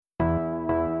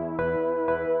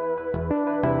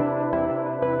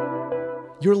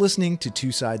You're listening to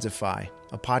Two Sides of Fi,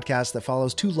 a podcast that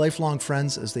follows two lifelong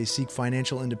friends as they seek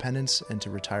financial independence and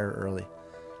to retire early.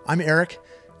 I'm Eric,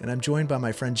 and I'm joined by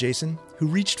my friend Jason, who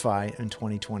reached Fi in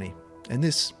 2020. And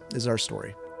this is our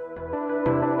story.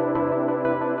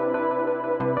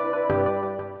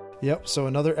 Yep, so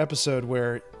another episode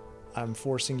where I'm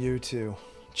forcing you to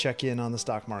check in on the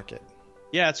stock market.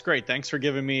 Yeah, it's great. Thanks for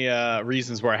giving me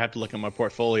reasons where I have to look at my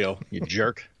portfolio, you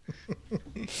jerk.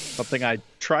 Something I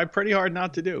try pretty hard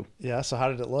not to do. Yeah, so how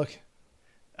did it look?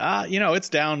 It's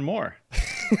down more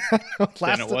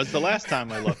than it was the last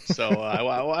time I looked. So I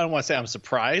don't want to say I'm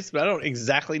surprised, but I don't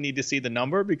exactly need to see the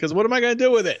number because what am I going to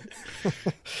do with it?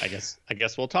 I guess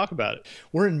we'll talk about it.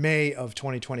 We're in May of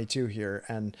 2022 here,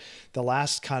 and the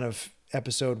last kind of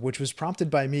episode, which was prompted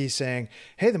by me saying,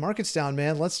 hey, the market's down,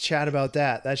 man. Let's chat about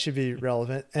that. That should be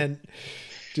relevant. And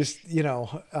just,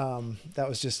 that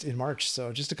was just in March.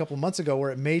 So just a couple of months ago,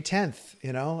 we're at May 10th,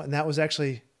 and that was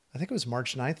actually, I think it was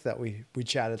March 9th that we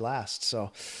chatted last.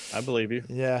 So I believe you.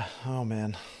 Yeah. Oh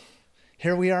man.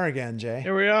 Here we are again, Jay.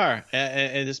 Here we are.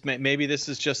 And maybe this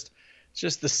is just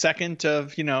the second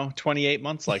of, 28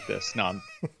 months like this. No,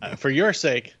 for your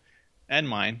sake and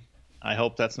mine, I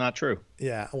hope that's not true.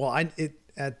 Yeah. Well, I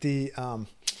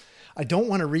don't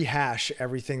want to rehash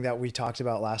everything that we talked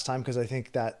about last time because I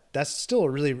think that's still a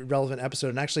really relevant episode.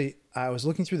 And actually, I was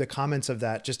looking through the comments of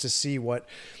that just to see what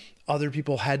other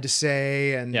people had to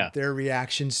say and their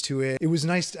reactions to it. It was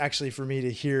nice actually for me to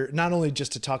hear, not only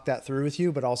just to talk that through with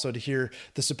you, but also to hear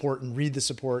the support and read the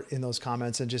support in those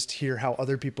comments and just hear how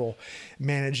other people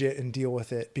manage it and deal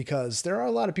with it. Because there are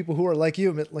a lot of people who are like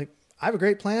you, like, I have a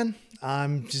great plan.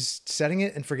 I'm just setting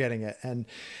it and forgetting it. And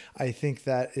I think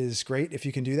that is great if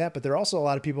you can do that. But there are also a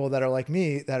lot of people that are like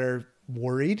me that are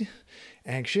worried,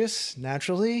 anxious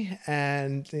naturally.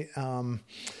 And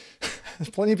there's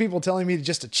plenty of people telling me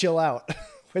just to chill out,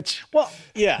 which I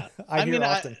hear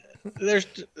often.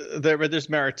 There's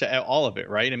merit to all of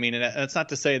it, right? I mean, and it's not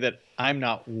to say that I'm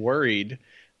not worried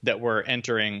that we're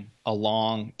entering a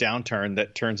long downturn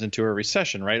that turns into a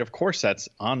recession, right? Of course, that's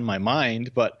on my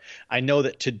mind, but I know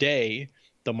that today,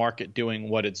 the market doing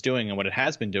what it's doing and what it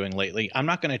has been doing lately, I'm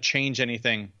not going to change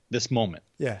anything this moment.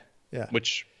 Yeah.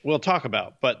 Which we'll talk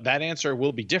about, but that answer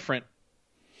will be different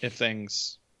if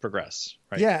things progress,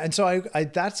 right? Yeah, and so I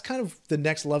that's kind of the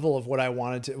next level of what I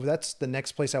wanted to, that's the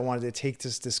next place I wanted to take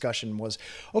this discussion was,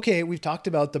 okay, we've talked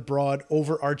about the broad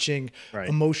overarching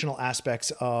emotional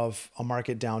aspects of a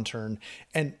market downturn.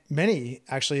 And many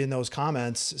actually in those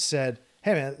comments said,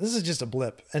 hey man, this is just a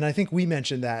blip. And I think we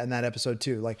mentioned that in that episode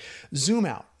too, like zoom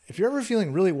out. If you're ever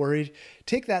feeling really worried,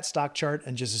 take that stock chart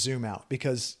and just zoom out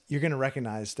because you're going to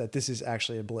recognize that this is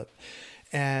actually a blip.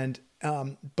 And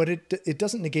but it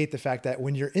doesn't negate the fact that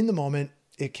when you're in the moment,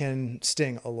 it can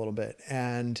sting a little bit.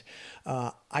 And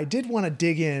I did want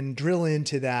to drill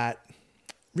into that,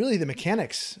 really the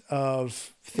mechanics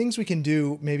of things we can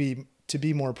do maybe to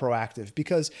be more proactive.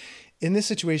 Because in this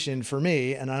situation for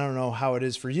me, and I don't know how it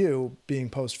is for you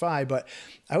being post-Fi, but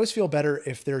I always feel better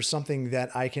if there's something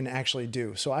that I can actually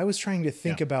do. So I was trying to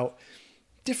think about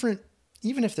different,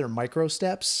 even if they're micro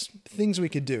steps, things we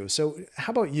could do. So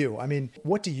how about you? I mean,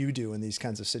 what do you do in these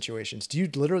kinds of situations? Do you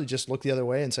literally just look the other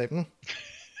way and say,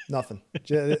 nothing?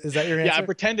 Is that your answer? Yeah, I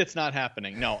pretend it's not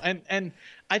happening. No. And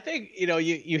I think,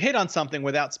 you hit on something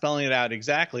without spelling it out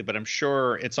exactly, but I'm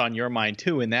sure it's on your mind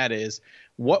too. And that is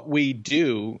what we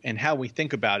do and how we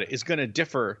think about it is going to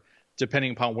differ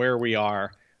depending upon where we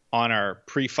are on our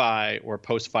pre-Fi or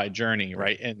post-Fi journey,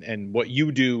 right? And what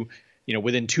you do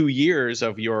within 2 years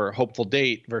of your hopeful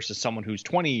date versus someone who's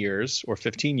 20 years or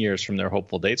 15 years from their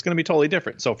hopeful date, it's going to be totally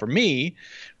different. So for me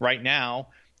right now,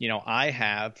 I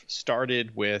have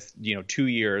started with, 2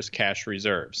 years cash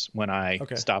reserves when I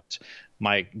stopped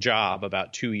my job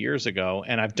about 2 years ago,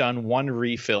 and I've done one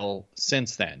refill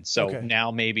since then. So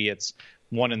now maybe it's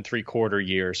 1 3/4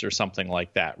 years or something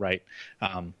like that. Right.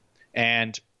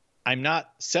 And I'm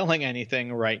not selling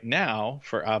anything right now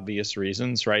for obvious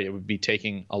reasons, right? It would be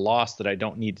taking a loss that I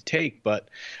don't need to take, but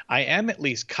I am at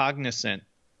least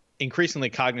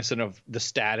increasingly cognizant of the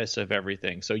status of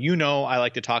everything. So, I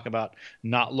like to talk about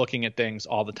not looking at things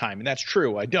all the time. And that's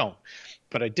true. I don't.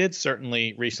 But I did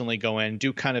certainly recently go in,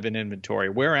 do kind of an inventory.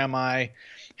 Where am I?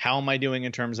 How am I doing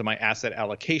in terms of my asset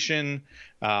allocation?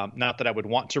 Not that I would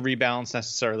want to rebalance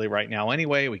necessarily right now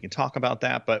anyway. We can talk about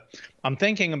that. But I'm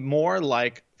thinking more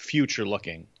like future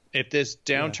looking. If this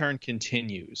downturn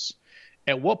continues,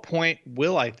 at what point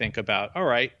will I think about, all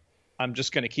right, I'm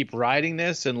just going to keep riding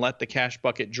this and let the cash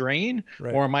bucket drain?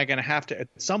 Right. Or am I going to have to at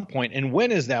some point, and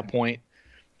when is that point,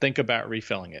 think about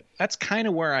refilling it? That's kind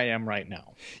of where I am right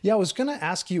now. Yeah, I was going to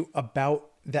ask you about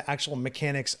the actual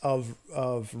mechanics of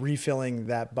refilling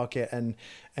that bucket. And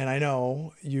I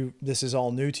know this is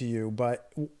all new to you,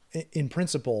 but in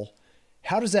principle,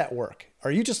 how does that work?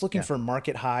 Are you just looking for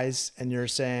market highs and you're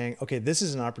saying, okay, this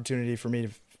is an opportunity for me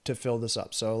to fill this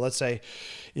up? So let's say,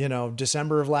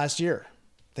 December of last year,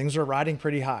 things were riding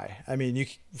pretty high. I mean,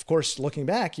 of course, looking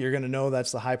back, you're going to know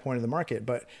that's the high point of the market,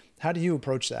 but how do you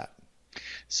approach that?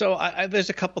 So there's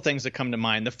a couple things that come to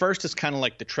mind. The first is kind of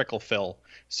like the trickle fill.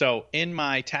 So in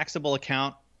my taxable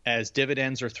account, as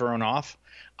dividends are thrown off,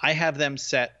 I have them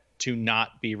set to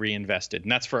not be reinvested.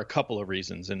 And that's for a couple of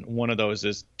reasons. And one of those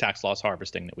is tax loss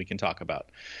harvesting that we can talk about.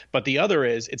 But the other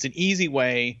is it's an easy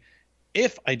way,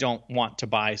 if I don't want to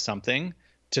buy something,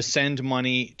 to send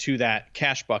money to that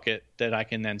cash bucket that I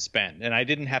can then spend. And I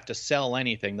didn't have to sell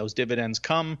anything. Those dividends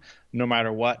come no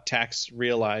matter what, tax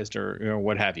realized or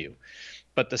what have you.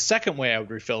 But the second way I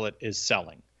would refill it is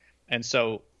selling. And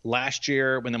so last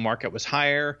year when the market was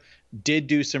higher, did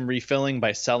do some refilling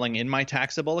by selling in my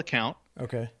taxable account.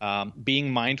 Okay.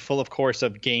 Being mindful, of course,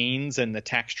 of gains and the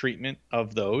tax treatment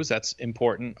of those. That's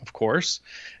important, of course.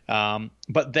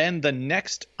 But then the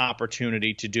next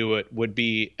opportunity to do it would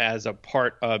be as a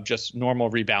part of just normal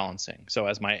rebalancing. So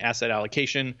as my asset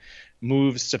allocation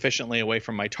moves sufficiently away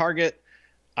from my target,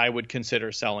 I would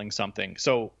consider selling something.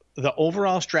 So the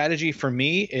overall strategy for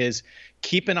me is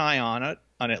keep an eye on it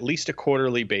on at least a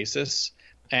quarterly basis.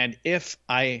 And if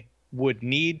I would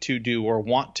need to do or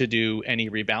want to do any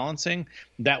rebalancing,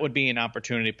 that would be an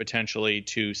opportunity potentially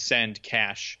to send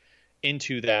cash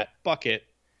into that bucket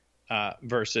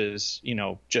versus,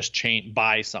 just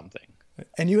buy something.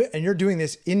 And you're doing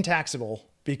this in taxable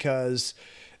because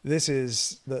this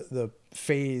is the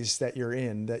phase that you're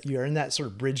in that sort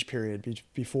of bridge period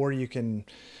before you can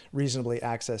reasonably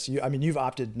access you've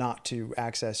opted not to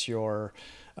access your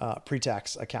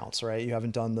pre-tax accounts, right? You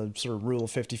haven't done the sort of rule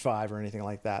of 55 or anything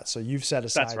like that. So you've set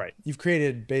aside, that's right. You've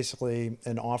created basically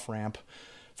an off ramp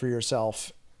for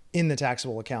yourself in the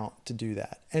taxable account to do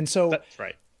that. And so that's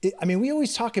right. We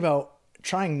always talk about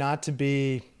trying not to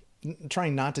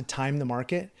time the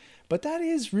market, but that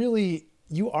is really,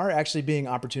 you are actually being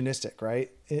opportunistic,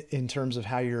 right? In terms of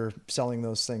how you're selling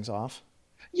those things off.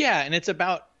 Yeah. And it's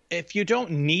about, if you don't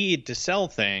need to sell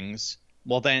things,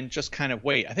 well, then just kind of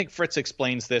wait. I think Fritz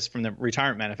explains this from the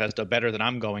Retirement Manifesto better than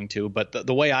I'm going to, but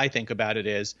the way I think about it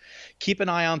is keep an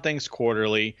eye on things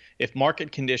quarterly. If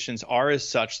market conditions are as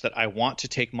such that I want to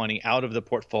take money out of the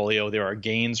portfolio, there are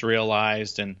gains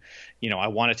realized and, I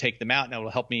want to take them out and it will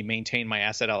help me maintain my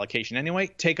asset allocation anyway,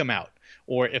 take them out.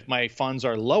 Or if my funds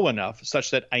are low enough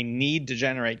such that I need to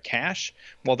generate cash,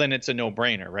 well, then it's a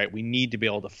no-brainer, right? We need to be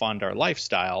able to fund our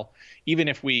lifestyle, even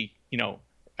if we,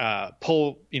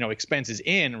 pull, expenses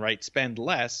in, right? Spend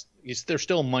less. There's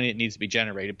still money that needs to be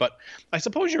generated. But I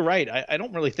suppose you're right. I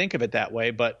don't really think of it that way,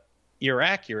 but you're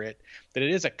accurate that it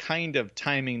is a kind of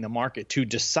timing the market to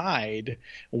decide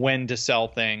when to sell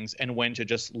things and when to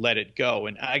just let it go.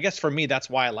 And I guess for me, that's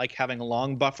why I like having a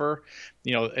long buffer.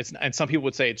 And some people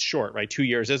would say it's short, right? 2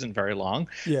 years isn't very long,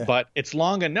 but it's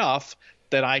long enough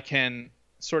that I can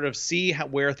sort of see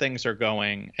where things are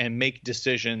going and make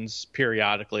decisions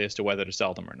periodically as to whether to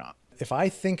sell them or not. If I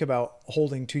think about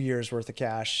holding 2 years worth of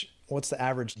cash, what's the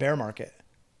average bear market?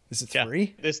 Is it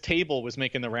 3? This table was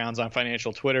making the rounds on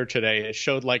financial Twitter today. It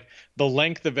showed like the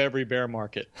length of every bear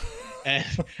market. And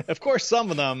of course,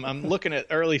 some of them, I'm looking at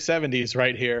early 70s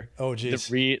right here. Oh, geez.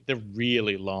 They're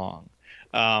really long.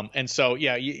 And so,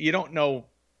 you don't know,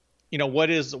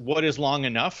 what is long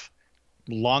enough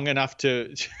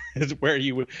to is where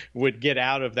you would get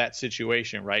out of that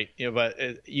situation, right?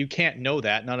 But you can't know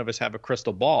that. None of us have a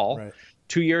crystal ball. Right.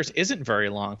 2 years isn't very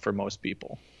long for most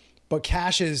people. But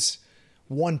cash is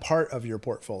one part of your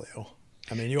portfolio.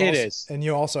 It is. And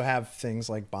you also have things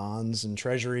like bonds and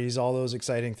treasuries, all those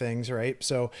exciting things, right?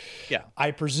 So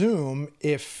I presume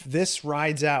if this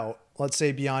rides out, let's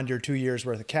say beyond your 2 years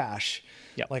worth of cash,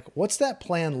 like what's that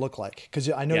plan look like? Because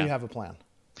I know you have a plan.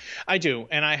 I do.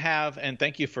 And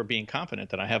thank you for being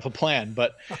confident that I have a plan,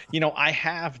 but I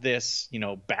have this,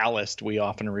 ballast, we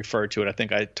often refer to it. I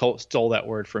think I stole that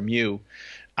word from you.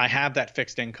 I have that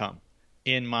fixed income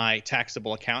in my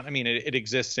taxable account. It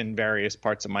exists in various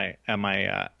parts of my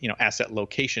asset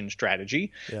location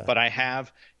strategy, but I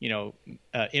have,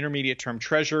 intermediate term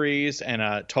treasuries and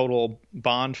a total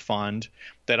bond fund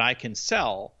that I can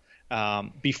sell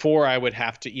before I would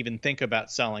have to even think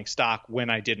about selling stock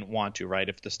when I didn't want to, right?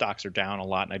 If the stocks are down a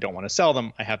lot and I don't want to sell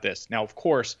them, I have this. Now, of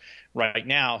course, right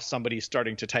now, somebody's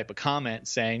starting to type a comment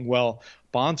saying, well,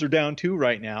 bonds are down too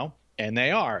right now. And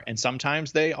they are. And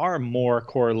sometimes they are more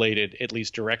correlated, at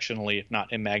least directionally, if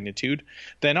not in magnitude,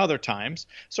 than other times.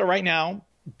 So right now,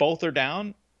 both are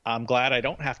down. I'm glad I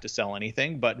don't have to sell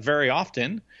anything. But very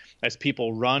often, as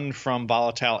people run from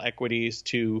volatile equities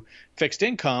to fixed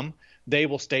income, they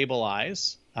will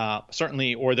stabilize,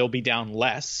 certainly, or they'll be down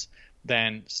less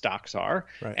than stocks are.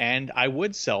 Right. And I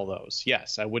would sell those.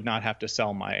 Yes, I would not have to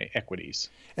sell my equities.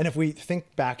 And if we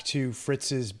think back to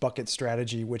Fritz's bucket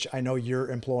strategy, which I know you're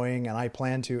employing and I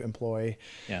plan to employ,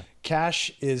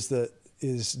 cash is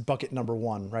bucket number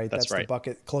one, right? That's right. The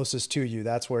bucket closest to you.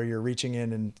 That's where you're reaching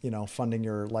in and, funding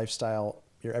your lifestyle,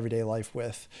 your everyday life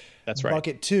with. That's right.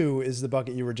 Bucket two is the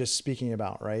bucket you were just speaking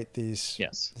about, right? These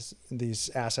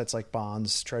assets like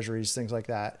bonds, treasuries, things like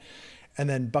that. And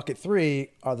then bucket three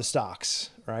are the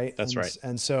stocks, right? That's right.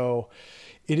 And so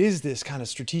it is this kind of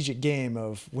strategic game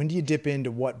of when do you dip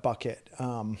into what bucket?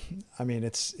 I mean,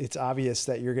 it's obvious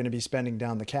that you're going to be spending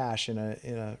down the cash in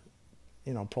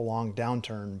a prolonged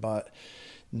downturn, but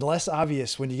less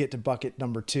obvious when you get to bucket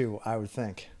number two, I would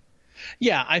think.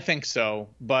 Yeah, I think so.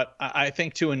 But I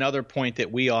think to another point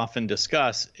that we often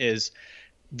discuss is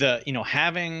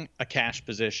having a cash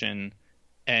position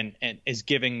and is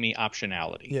giving me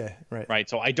optionality. Yeah, right. Right.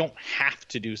 So I don't have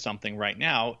to do something right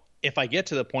now. If I get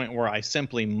to the point where I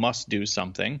simply must do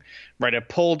something, right, I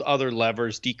pulled other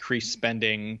levers, decreased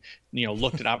spending,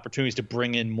 looked at opportunities to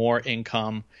bring in more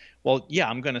income. Well, yeah,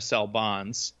 I'm going to sell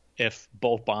bonds if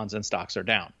both bonds and stocks are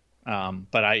down.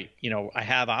 But I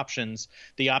have options.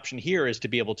 The option here is to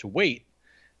be able to wait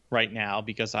right now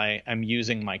because I'm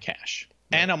using my cash.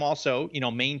 Right. And I'm also,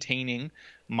 maintaining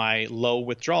my low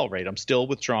withdrawal rate. I'm still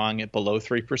withdrawing at below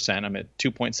 3%. I'm at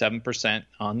 2.7%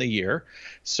 on the year.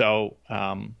 So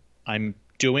I'm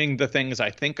doing the things I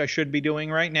think I should be doing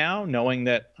right now, knowing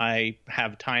that I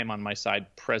have time on my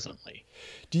side presently.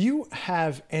 Do you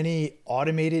have any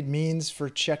automated means for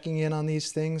checking in on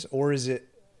these things, or is it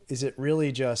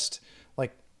really just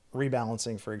like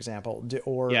rebalancing, for example,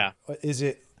 or is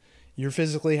it you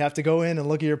physically have to go in and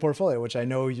look at your portfolio, which I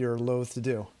know you're loath to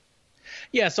do?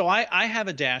 Yeah, so I have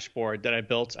a dashboard that I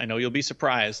built. I know you'll be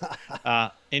surprised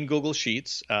in Google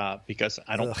Sheets because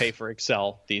I don't pay for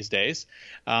Excel these days.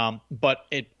 But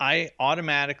I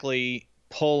automatically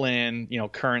pull in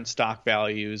current stock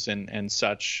values and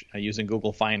such using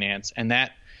Google Finance, and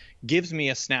that gives me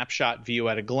a snapshot view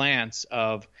at a glance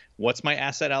of what's my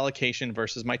asset allocation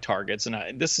versus my targets.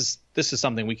 And this is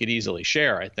something we could easily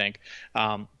share, I think.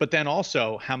 But then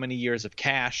also how many years of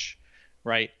cash,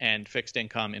 right, and fixed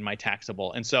income in my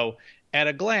taxable. And so at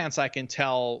a glance, I can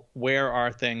tell where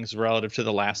are things relative to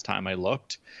the last time I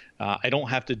looked. I don't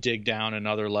have to dig down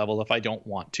another level if I don't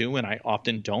want to, and I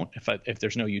often don't if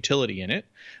there's no utility in it.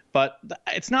 But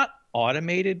it's not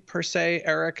automated per se,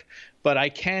 Eric, but I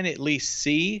can at least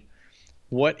see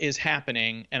what is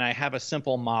happening, and I have a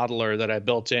simple modeler that I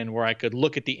built in where I could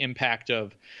look at the impact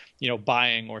of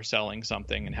buying or selling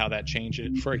something and how that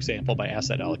changes, for example, by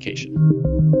asset allocation.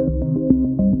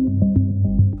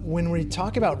 When we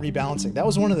talk about rebalancing, that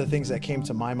was one of the things that came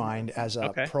to my mind as a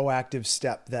proactive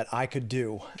step that I could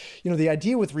do. The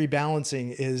idea with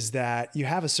rebalancing is that you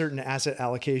have a certain asset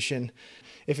allocation.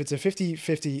 If it's a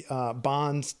 50-50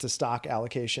 bonds to stock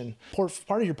allocation,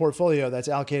 part of your portfolio that's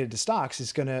allocated to stocks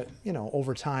is going to,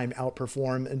 over time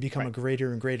outperform and become a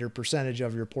greater and greater percentage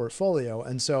of your portfolio.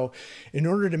 And so in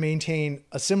order to maintain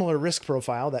a similar risk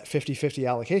profile, that 50-50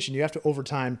 allocation, you have to over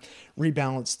time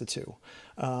rebalance the two.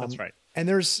 That's right. And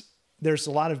there's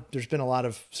been a lot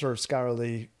of sort of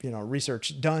scholarly,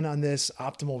 research done on this,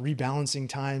 optimal rebalancing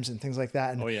times and things like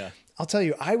that. And I'll tell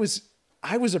you, I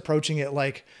was approaching it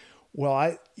like,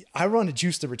 well, I want to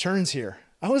juice the returns here.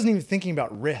 I wasn't even thinking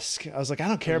about risk. I was like, I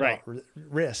don't care about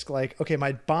risk. Like, okay,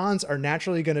 my bonds are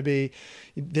naturally going to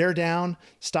they're down,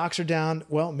 stocks are down.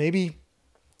 Well, maybe,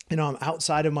 I'm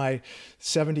outside of my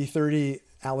 70-30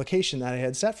 allocation that I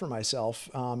had set for myself.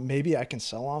 Maybe I can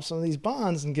sell off some of these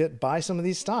bonds and buy some of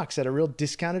these stocks at a real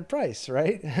discounted price,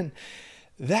 right? And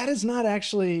that is not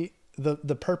actually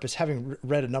the purpose, having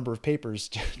read a number of papers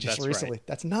just recently,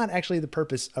 that's not actually the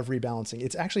purpose of rebalancing.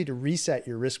 It's actually to reset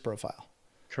your risk profile.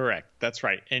 Correct. That's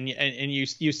right. And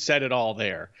you said it all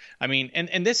there. I mean,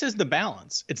 and this is the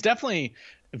balance. It's definitely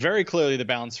very clearly the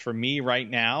balance for me right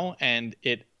now. And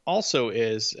it also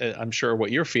is, I'm sure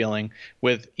what you're feeling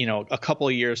with, a couple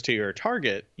of years to your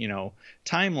target,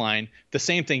 timeline, the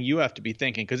same thing you have to be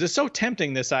thinking, because it's so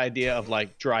tempting, this idea of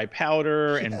like dry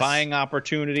powder and buying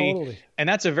opportunity. Totally. And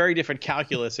that's a very different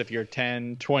calculus if you're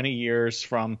 10, 20 years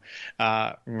from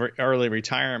early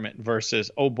retirement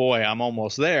versus, oh boy, I'm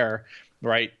almost there,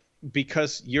 right?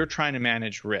 Because you're trying to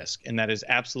manage risk. And that is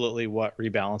absolutely what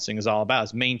rebalancing is all about,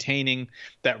 is maintaining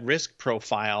that risk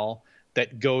profile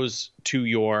that goes to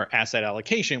your asset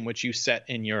allocation, which you set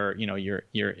in your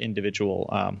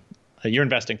individual, your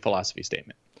investing philosophy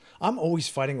statement. I'm always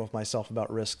fighting with myself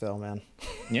about risk though, man.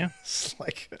 Yeah. It's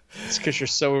like, it's because you're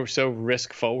so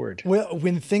risk forward. well,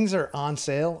 when things are on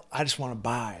sale, I just want to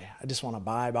buy. I just want to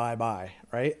buy,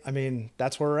 right? I mean,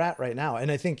 that's where we're at right now. And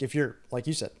I think if you're, like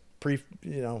you said,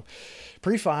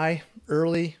 pre-fi,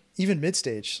 early, even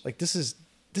mid-stage, like this is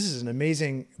an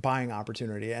amazing buying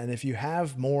opportunity. And if you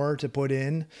have more to put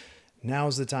in,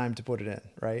 now's the time to put it in,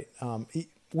 right?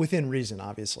 Within reason,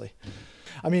 obviously.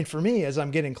 I mean, for me, as I'm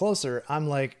getting closer, I'm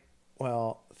like,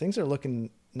 well, things are looking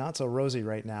not so rosy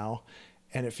right now.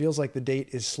 And it feels like the date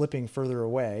is slipping further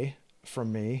away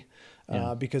from me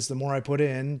because the more I put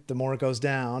in, the more it goes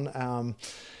down.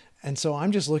 And so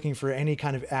I'm just looking for any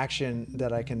kind of action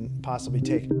that I can possibly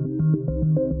take.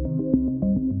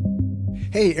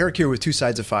 Hey, Eric here with Two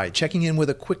Sides of Fi, checking in with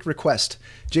a quick request.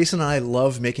 Jason and I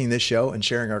love making this show and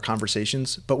sharing our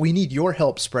conversations, but we need your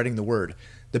help spreading the word.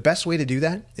 The best way to do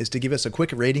that is to give us a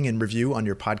quick rating and review on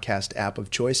your podcast app of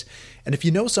choice. And if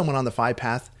you know someone on the Fi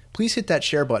path, please hit that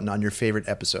share button on your favorite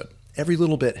episode. Every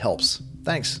little bit helps.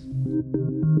 Thanks.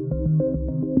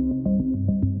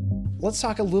 Let's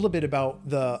talk a little bit about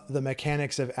the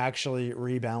mechanics of actually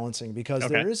rebalancing, because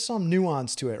there is some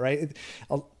nuance to it, right?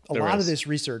 A lot of this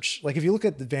research, like if you look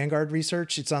at the Vanguard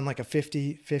research, it's on like a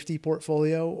 50-50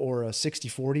 portfolio or a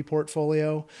 60-40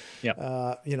 portfolio,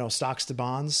 stocks to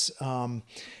bonds.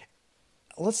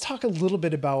 Let's talk a little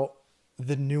bit about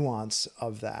the nuance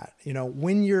of that.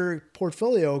 When your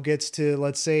portfolio gets to,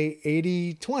 let's say,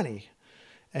 80-20,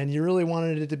 and you really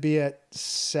wanted it to be at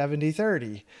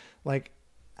 70-30, like,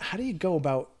 how do you go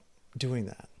about doing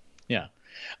that? Yeah.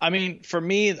 I mean, for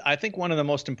me, I think one of the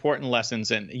most important lessons,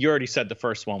 and you already said the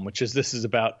first one, which is this is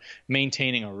about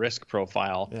maintaining a risk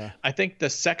profile. Yeah. I think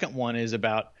the second one is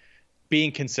about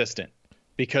being consistent.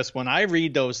 Because when I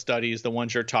read those studies, the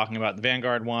ones you're talking about, the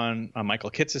Vanguard one, Michael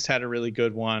Kitces had a really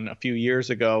good one a few years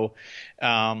ago.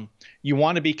 You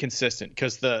want to be consistent,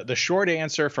 because the short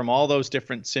answer from all those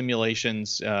different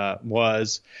simulations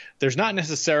was there's not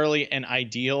necessarily an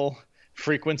ideal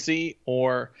frequency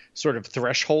or sort of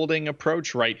thresholding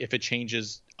approach, right? If it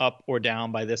changes up or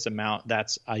down by this amount,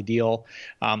 that's ideal.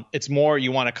 It's more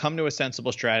you want to come to a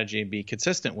sensible strategy and be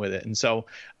consistent with it. And so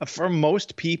for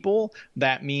most people,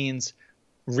 that means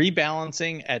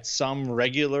rebalancing at some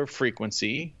regular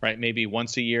frequency, right? Maybe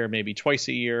once a year, maybe twice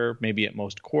a year, maybe at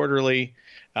most quarterly.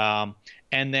 And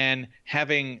then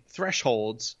having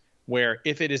thresholds where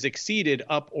if it is exceeded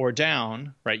up or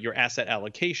down, right, your asset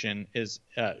allocation is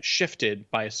shifted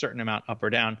by a certain amount up or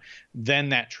down, then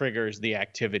that triggers the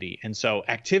activity. And so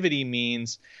activity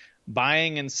means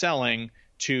buying and selling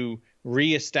to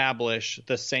reestablish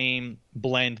the same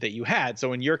blend that you had.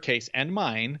 So in your case and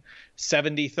mine,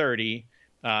 70-30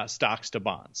 stocks to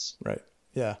bonds. Right.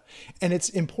 Yeah. And it's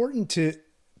important to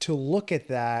look at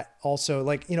that also,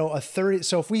 like, a 30.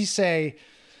 So if we say,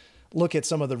 look at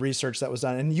some of the research that was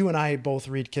done, and you and I both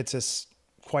read Kitces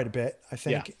quite a bit, I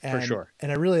think. Yeah, for sure.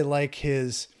 And I really like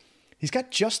he's got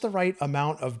just the right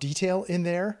amount of detail in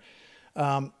there,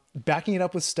 backing it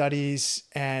up with studies,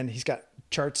 and he's got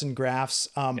charts and graphs.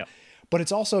 But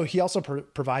it's also, he also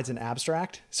provides an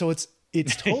abstract. So it's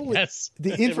totally, yes,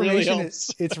 the information really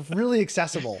it's really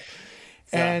accessible.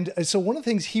 And so one of the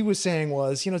things he was saying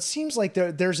was, it seems like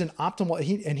there's an optimal,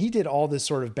 he did all this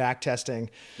sort of back testing.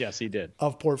 Yes, he did.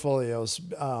 Of portfolios.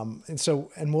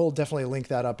 And we'll definitely link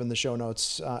that up in the show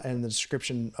notes and the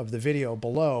description of the video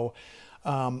below.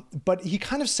 But he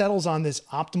kind of settles on this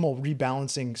optimal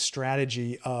rebalancing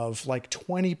strategy of like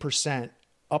 20%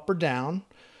 up or down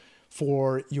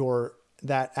for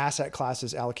that asset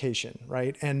class's allocation,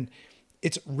 right? And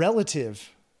it's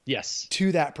relative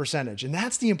to that percentage. And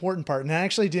that's the important part. And I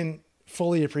actually didn't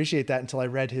fully appreciate that until I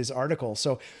read his article.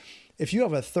 So if you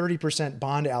have a 30%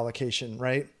 bond allocation,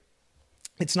 right,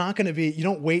 it's not going to be, you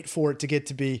don't wait for it to get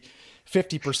to be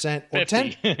 50% or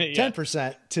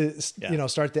 10% to,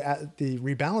 start the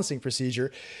rebalancing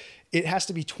procedure. It has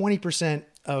to be 20%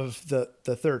 of the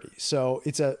 30. So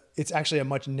it's actually a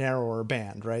much narrower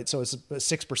band, right? So it's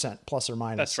 6% plus or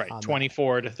minus. That's right.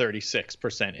 24 to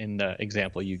 36% in the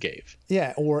example you gave.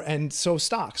 Yeah. And so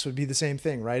stocks would be the same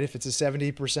thing, right? If it's a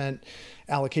 70%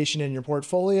 allocation in your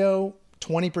portfolio,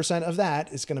 20% of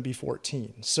that is going to be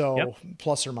 14. So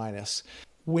plus or minus.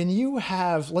 When you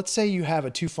have, let's say you have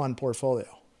a 2-fund portfolio,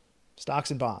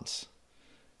 stocks and bonds,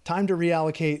 time to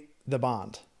reallocate the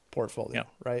bond portfolio,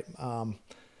 right?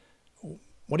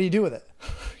 What do you do with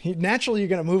it? Naturally, you're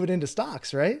going to move it into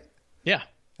stocks, right? Yeah.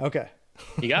 Okay.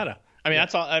 You gotta. I mean,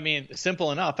 that's all. I mean,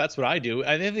 simple enough. That's what I do.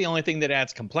 I think the only thing that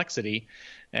adds complexity,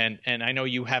 and I know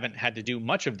you haven't had to do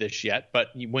much of this yet, but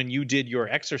when you did your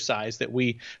exercise that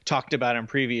we talked about in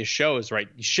previous shows, right,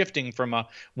 shifting from a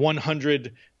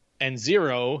 100 and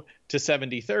 0 to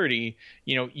 70/30,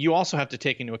 you also have to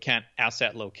take into account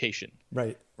asset location.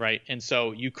 Right. Right. And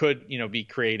so you could, be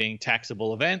creating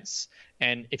taxable events.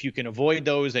 And if you can avoid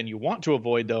those and you want to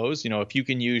avoid those, if you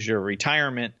can use your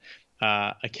retirement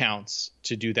accounts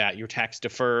to do that, your tax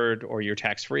deferred or your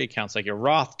tax free accounts like your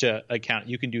Roth account,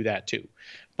 you can do that too.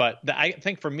 But I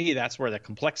think for me, that's where the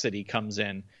complexity comes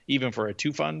in, even for a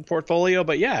 2-fund portfolio.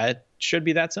 But yeah, it should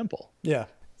be that simple. Yeah.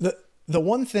 The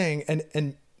one thing,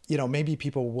 and maybe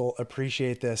people will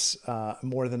appreciate this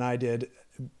more than I did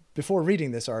before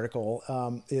reading this article,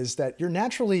 is that you're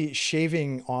naturally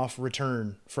shaving off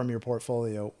return from your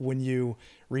portfolio when you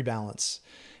rebalance.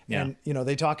 Yeah. And,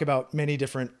 they talk about many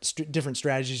different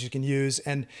strategies you can use.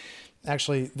 And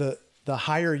actually the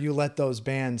higher you let those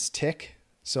bands tick.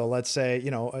 So let's say,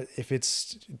 if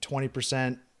it's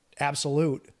 20%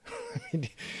 absolute,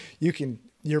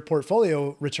 your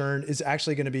portfolio return is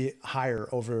actually going to be higher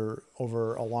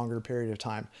over a longer period of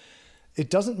time. It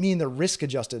doesn't mean the risk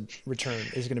adjusted return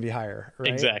is going to be higher,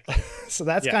 right? Exactly. So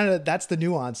that's that's the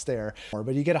nuance there.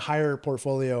 But you get a higher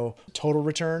portfolio total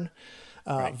return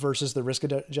versus the risk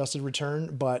adjusted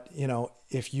return. But,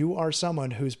 if you are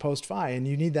someone who's post-fi and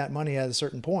you need that money at a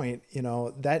certain point,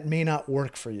 that may not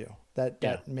work for you.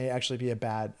 That may actually be a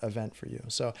bad event for you.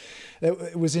 So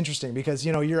it was interesting because,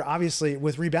 you're obviously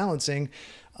with rebalancing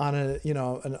on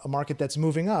a market that's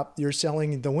moving up, you're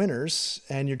selling the winners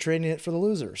and you're trading it for the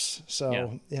losers.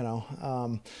 So,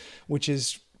 which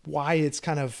is why it's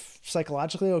kind of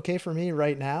psychologically okay for me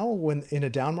right now when in a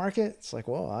down market. It's like,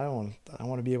 well, I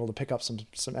want to be able to pick up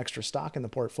some extra stock in the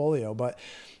portfolio, but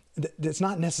it's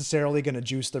not necessarily going to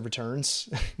juice the returns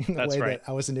in the way that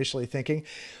I was initially thinking.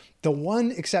 The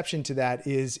one exception to that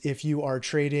is if you are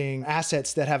trading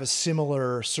assets that have a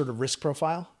similar sort of risk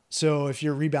profile. So if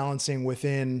you're rebalancing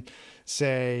within,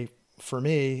 say, for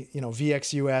me,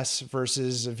 VXUS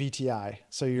versus a VTI.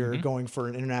 So you're going for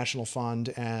an international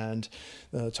fund and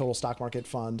the total stock market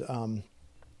fund,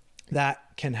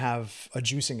 that can have a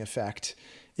juicing effect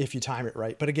if you time it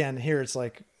right. But again, here it's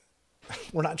like,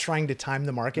 we're not trying to time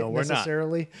the market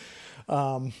necessarily.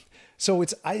 So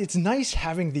it's nice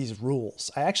having these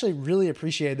rules. I actually really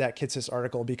appreciated that Kitsis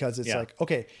article because it's like,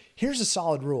 okay, here's a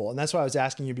solid rule. And that's why I was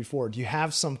asking you before. Do you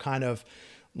have some kind of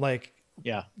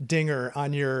dinger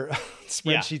on your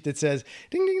spreadsheet that says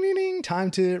ding, ding, ding, ding,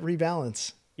 time to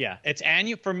rebalance? Yeah. It's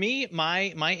annual for me.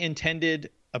 My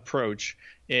intended approach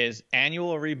is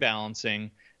annual rebalancing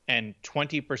and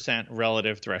 20%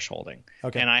 relative thresholding.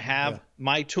 Okay. And I have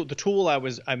my tool, the tool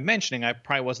I'm mentioning, I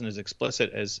probably wasn't as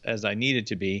explicit as I needed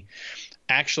to be,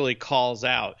 actually calls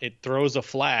out, it throws a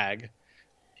flag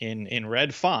in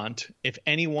red font if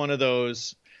any one of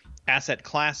those asset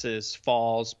classes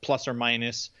falls plus or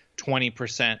minus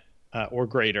 20% or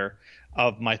greater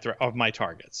of my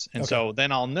targets. And so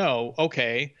then I'll know,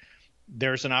 okay,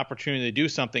 there's an opportunity to do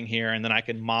something here, and then I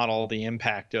can model the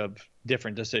impact of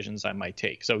different decisions I might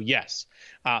take. So yes,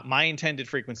 my intended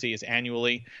frequency is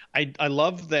annually. I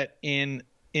love that in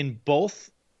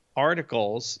both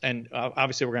articles, and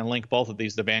obviously we're going to link both of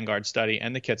these, the Vanguard study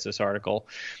and the Kitsis article,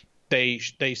 they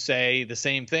say the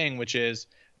same thing, which is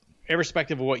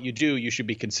irrespective of what you do, you should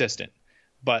be consistent.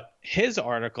 But his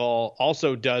article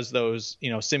also does those,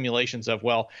 simulations of,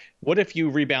 well, what if you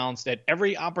rebalanced at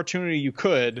every opportunity you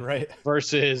could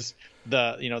versus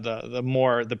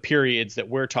the periods that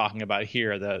we're talking about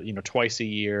here, the, twice a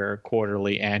year,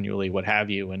 quarterly, annually, what have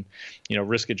you. And,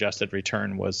 risk adjusted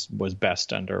return was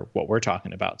best under what we're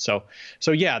talking about. So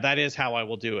yeah, that is how I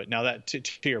will do it. Now that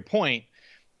to your point,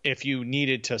 if you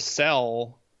needed to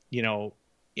sell,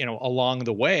 along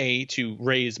the way to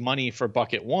raise money for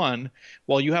bucket one,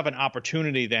 well, you have an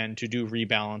opportunity then to do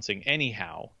rebalancing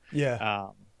anyhow. Yeah.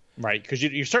 Right. Because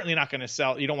you're certainly not going to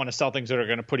sell. You don't want to sell things that are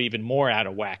going to put even more out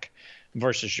of whack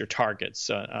versus your targets.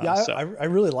 I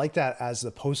really like that as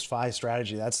the post-fi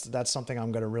strategy. That's something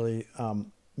I'm going to really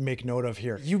make note of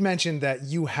here. You mentioned that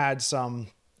you have a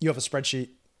spreadsheet,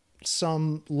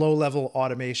 some low-level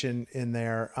automation in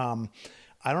there.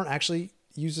 I don't actually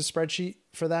use a spreadsheet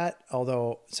for that,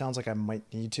 although it sounds like I might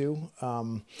need to.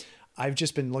 I've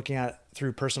just been looking at it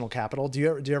through Personal Capital. Do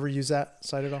you ever use that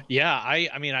site at all? Yeah,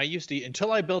 I used to,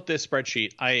 until I built this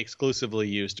spreadsheet, I exclusively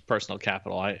used Personal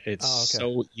Capital. It's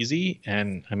so easy,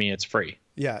 and it's free.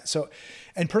 Yeah. So,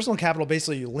 and Personal Capital,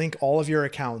 basically you link all of your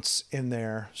accounts in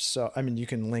there. So, you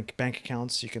can link bank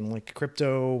accounts, you can link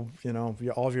crypto,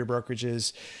 all of your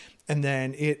brokerages, and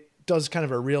then it does kind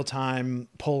of a real-time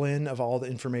pull-in of all the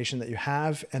information that you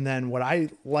have. And then what I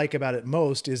like about it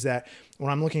most is that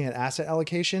when I'm looking at asset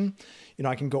allocation,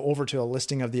 I can go over to a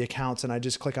listing of the accounts and I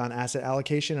just click on asset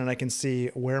allocation and I can see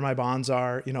where my bonds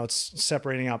are. It's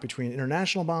separating out between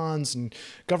international bonds and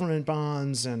government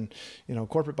bonds and,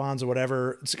 corporate bonds or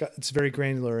whatever. It's very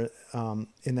granular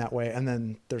in that way. And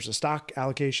then there's a stock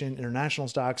allocation, international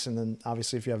stocks. And then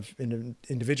obviously if you have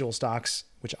individual stocks,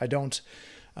 which I don't,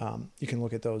 you can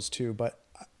look at those too. But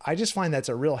I just find that's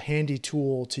a real handy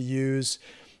tool to use.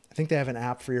 I think they have an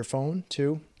app for your phone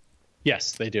too.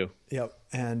 Yes, they do. Yep.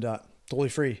 And totally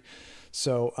free.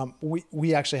 So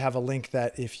we actually have a link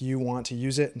that if you want to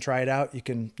use it and try it out, you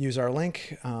can use our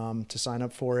link to sign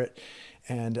up for it.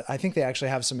 And I think they actually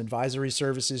have some advisory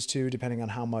services too, depending on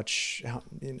how much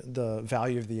the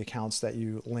value of the accounts that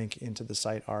you link into the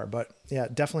site are. But yeah,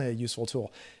 definitely a useful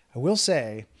tool. I will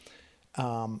say,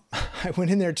 I went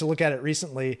in there to look at it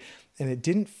recently and it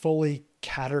didn't fully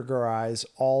categorize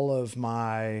all of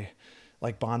my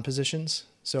bond positions.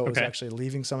 So it was actually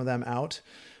leaving some of them out.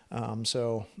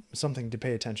 So something to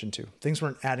pay attention to. Things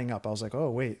weren't adding up. I was like,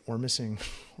 oh wait, we're missing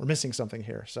something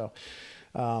here. So,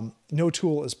 no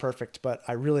tool is perfect, but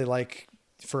I really like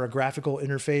for a graphical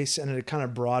interface and a kind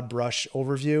of broad brush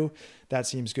overview, that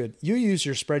seems good. You use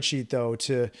your spreadsheet though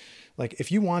to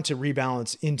if you want to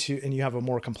rebalance and you have a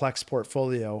more complex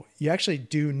portfolio, you actually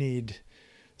do need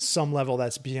some level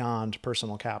that's beyond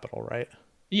personal capital, right?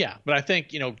 Yeah. But I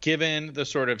think, given the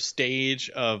sort of stage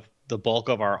of the bulk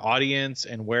of our audience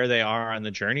and where they are on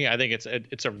the journey, I think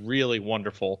it's a really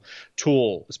wonderful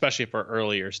tool, especially for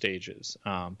earlier stages.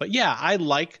 But yeah,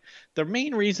 the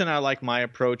main reason I like my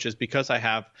approach is because I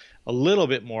have a little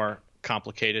bit more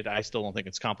complicated. I still don't think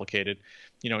it's complicated,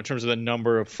 in terms of the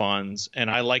number of funds. And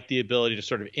I like the ability to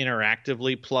sort of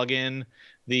interactively plug in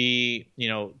the,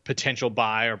 potential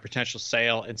buy or potential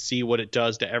sale and see what it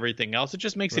does to everything else. It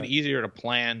just makes it easier to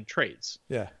plan trades.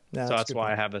 Yeah. No, so that's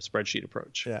why I have a spreadsheet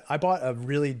approach. Yeah. I bought a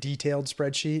really detailed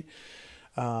spreadsheet,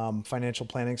 financial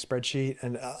planning spreadsheet,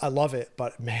 and I love it,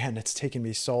 but man, it's taken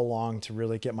me so long to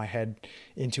really get my head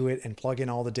into it and plug in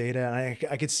all the data. And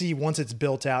I could see once it's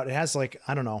built out, it has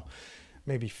I don't know,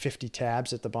 maybe 50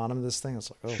 tabs at the bottom of this thing.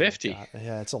 It's 50.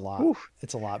 Yeah, it's a lot. Oof.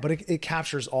 It's a lot, but it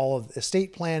captures all of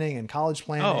estate planning and college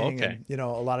planning and, a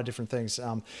lot of different things.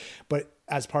 But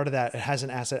as part of that, it has an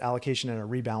asset allocation and a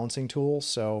rebalancing tool.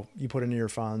 So you put in your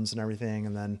funds and everything.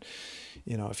 And then,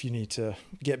 if you need to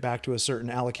get back to a certain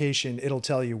allocation, it'll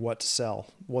tell you what to sell,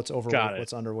 what's overweight,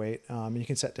 what's underweight. You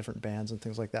can set different bands and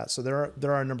things like that. So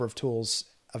there are a number of tools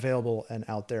available and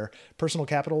out there. Personal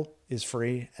Capital is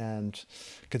free and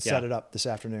could set it up this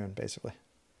afternoon, basically.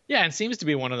 Yeah, and seems to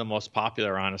be one of the most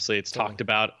popular, honestly. It's talked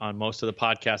about on most of the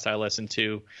podcasts I listen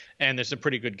to, and there's some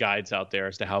pretty good guides out there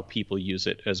as to how people use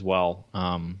it as well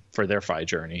for their FI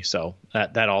journey. So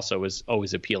that also is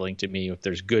always appealing to me if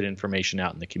there's good information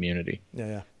out in the community.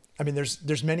 Yeah. I mean,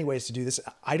 there's many ways to do this.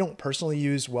 I don't personally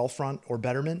use Wealthfront or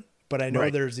Betterment, but I know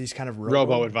there's these kind of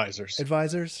robo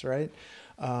advisors, right?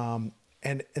 And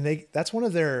that's one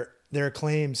of their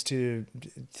claims to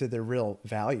their real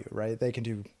value, right? They can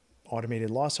do automated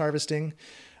loss harvesting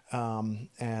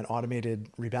and automated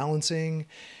rebalancing.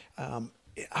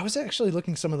 I was actually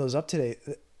looking some of those up today.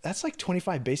 That's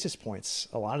 25 basis points,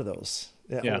 a lot of those,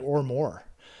 or more,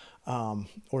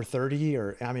 or 30,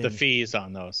 or the fees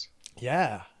on those.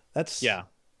 Yeah, that's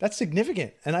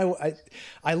significant. And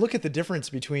I look at the difference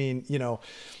between,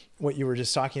 what you were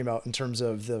just talking about in terms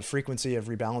of the frequency of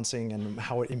rebalancing and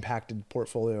how it impacted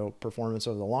portfolio performance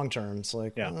over the long term. It's well,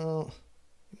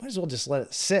 you might as well just let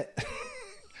it sit.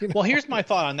 Well, here's my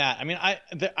thought on that. I mean,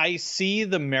 I see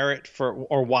the merit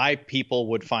or why people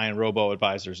would find robo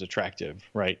advisors attractive,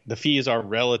 right? The fees are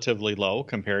relatively low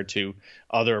compared to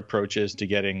other approaches to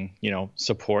getting,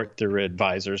 support through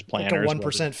advisors, planners. Like a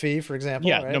 1% fee, for example.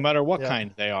 Yeah, right? No matter what kind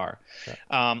they are.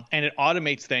 Yeah. And it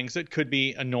automates things that could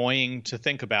be annoying to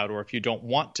think about, or if you don't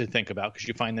want to think about because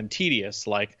you find them tedious,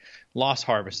 like loss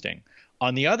harvesting.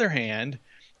 On the other hand,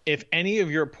 if any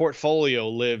of your portfolio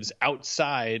lives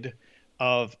outside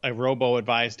of a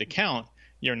robo-advised account,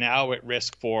 you're now at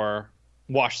risk for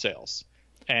wash sales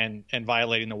and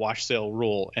violating the wash sale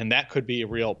rule. And that could be a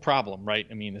real problem, right?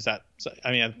 I mean,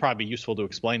 it'd probably be useful to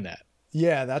explain that.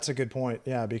 Yeah, that's a good point.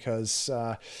 Yeah, because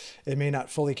it may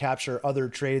not fully capture other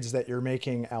trades that you're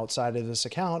making outside of this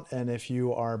account. And if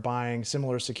you are buying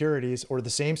similar securities or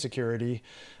the same security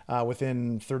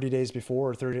within 30 days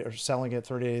before or selling it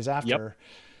 30 days after,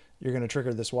 you're going to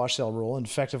trigger this wash sale rule and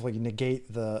effectively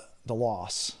negate the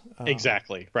loss.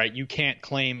 Exactly. Right. You can't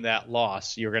claim that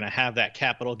loss. You're going to have that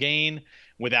capital gain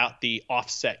without the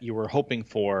offset you were hoping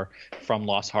for from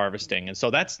loss harvesting. And so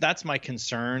that's my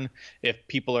concern if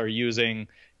people are using,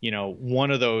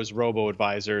 one of those robo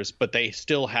advisors, but they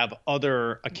still have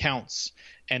other accounts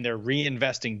and they're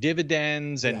reinvesting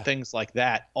dividends and things like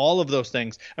that. All of those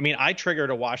things. I mean, I triggered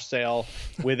a wash sale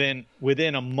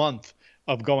within a month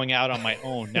of going out on my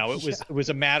own. Now it was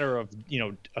a matter of,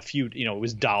 a few, it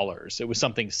was dollars. It was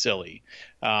something silly.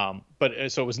 But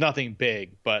so it was nothing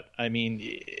big, but I mean,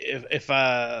 if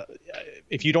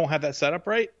you don't have that set up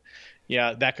right,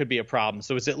 that could be a problem.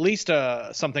 So it's at least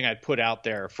something I'd put out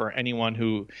there for anyone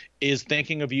who is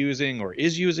thinking of using or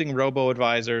is using robo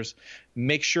advisors.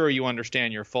 Make sure you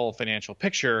understand your full financial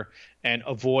picture and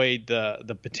avoid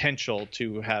the potential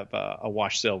to have a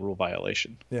wash sale rule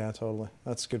violation. Yeah, totally.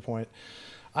 That's a good point.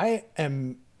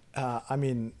 I'm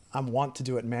want to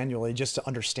do it manually just to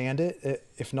understand it,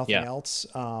 if nothing else.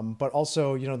 But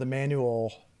also, the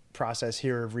manual process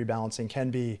here of rebalancing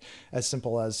can be as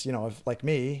simple as,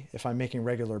 if I'm making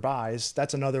regular buys,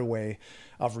 that's another way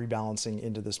of rebalancing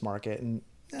into this market. And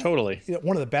totally,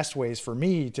 one of the best ways for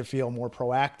me to feel more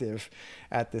proactive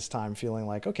at this time, feeling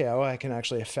like, okay, I can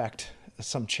actually affect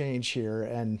some change here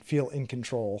and feel in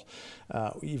control,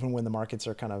 even when the markets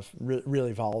are kind of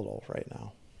really volatile right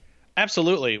now.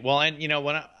 Absolutely. Well, and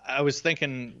when I was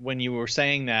thinking when you were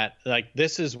saying that, like,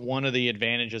 this is one of the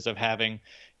advantages of having,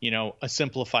 a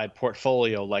simplified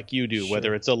portfolio like you do,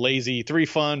 whether it's a lazy 3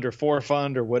 fund or 4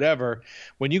 fund or whatever.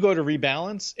 When you go to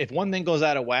rebalance, if one thing goes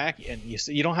out of whack, and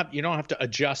you don't have to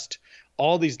adjust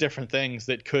all these different things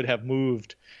that could have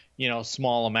moved,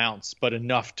 small amounts, but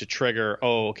enough to trigger,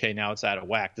 okay, now it's out of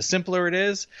whack. The simpler it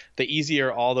is, the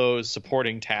easier all those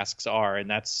supporting tasks are, and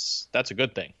that's a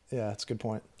good thing. Yeah, that's a good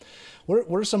point. What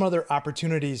are some other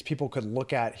opportunities people could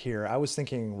look at here? I was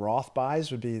thinking Roth buys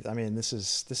would be, this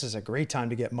is a great time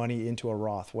to get money into a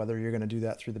Roth, whether you're going to do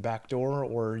that through the back door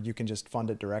or you can just fund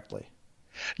it directly.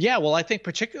 Yeah, well, I think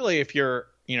particularly if you're,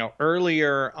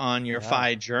 earlier on your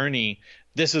FI journey,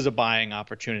 this is a buying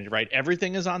opportunity, right?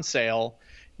 Everything is on sale.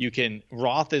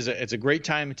 Roth it's a great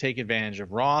time to take advantage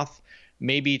of Roth.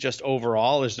 Maybe just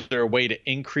overall, is there a way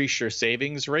to increase your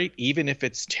savings rate, even if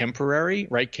it's temporary,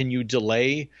 right? Can you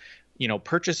delay,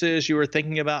 purchases you were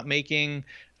thinking about making,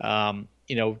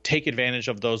 take advantage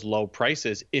of those low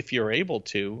prices if you're able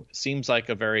to? Seems like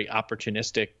a very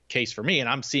opportunistic case for me. And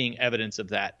I'm seeing evidence of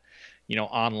that,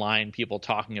 online, people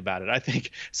talking about it. I think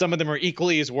some of them are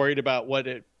equally as worried about what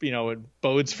it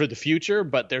bodes for the future,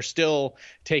 but they're still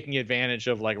taking advantage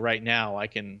of, like, right now I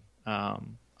can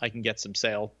get some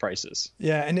sale prices.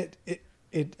 Yeah. And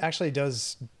it actually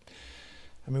does.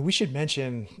 We should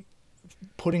mention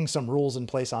putting some rules in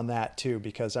place on that too,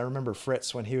 because I remember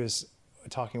Fritz, when he was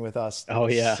talking with us,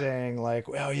 saying like,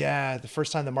 the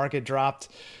first time the market dropped,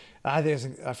 I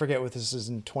forget what this is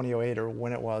in 2008 or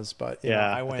when it was, but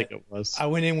I think it was. I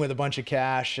went in with a bunch of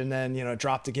cash and then, it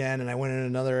dropped again and I went in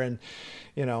another, and,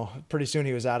 pretty soon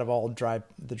he was out of all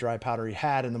the dry powder he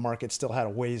had, and the market still had a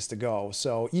ways to go.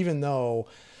 So even though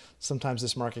sometimes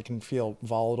this market can feel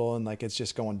volatile and like it's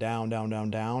just going down, down,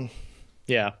 down, down.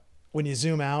 Yeah. When you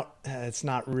zoom out, it's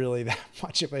not really that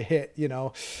much of a hit,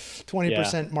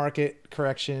 20% market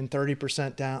correction,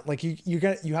 30% down. Like you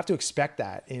have to expect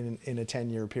that in a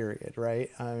 10-year period, right?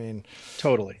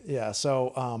 Totally. Yeah.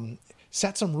 So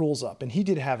set some rules up, and he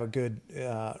did have a good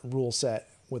rule set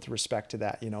with respect to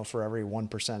that. For every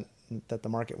 1% that the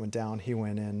market went down, he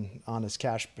went in on his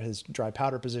dry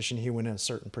powder position. He went in a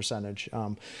certain percentage.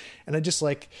 And I just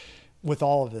like, with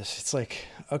all of this, it's like,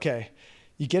 okay,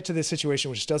 you get to this situation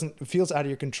which feels out of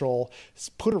your control,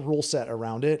 put a rule set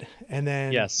around it, and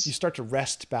then you start to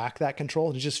wrest back that control.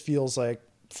 And it just feels like,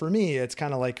 for me, it's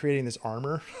kind of like creating this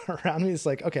armor around me. It's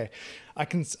like, okay, I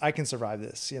can survive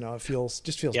this. It feels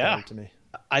better to me.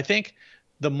 I think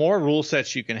the more rule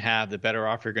sets you can have, the better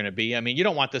off you're going to be. You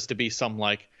don't want this to be some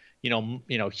like,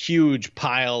 huge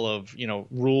pile of,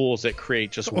 rules that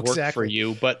create just work for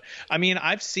you. But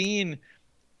I've seen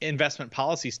investment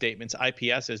policy statements,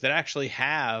 IPSs, that actually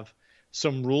have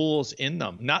some rules in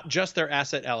them, not just their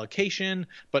asset allocation,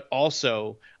 but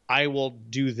also I will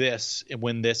do this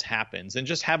when this happens, and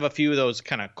just have a few of those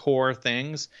kind of core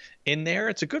things in there.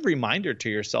 It's a good reminder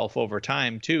to yourself over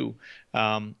time too.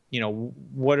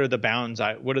 What are the bounds?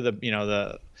 What are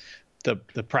the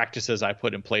practices I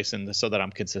put in place so that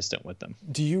I'm consistent with them.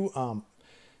 Do you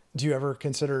ever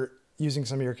consider using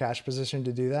some of your cash position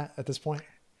to do that at this point?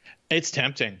 It's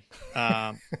tempting.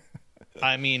 It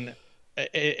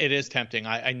is tempting.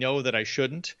 I know that I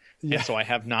shouldn't, and so I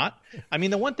have not.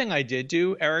 The one thing I did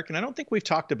do, Eric, and I don't think we've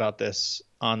talked about this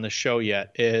on the show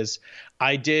yet, is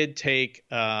I did take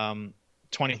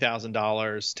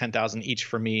 $20,000, 10,000 each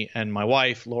for me and my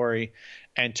wife, Lori,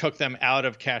 and took them out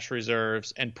of cash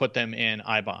reserves and put them in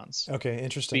I bonds. Okay,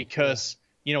 interesting. Because,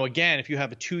 again, if you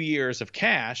have 2 years of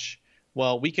cash,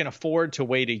 well, we can afford to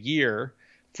wait a year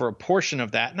for a portion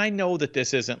of that. And I know that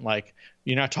this isn't like,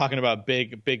 you're not talking about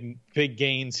big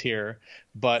gains here,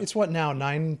 but it's what now,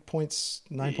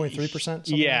 9.3%?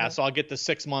 Yeah. So I'll get the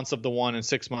 6 months of the one and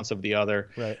 6 months of the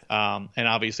other. Right. And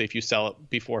obviously if you sell it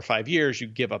before 5 years, you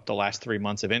give up the last 3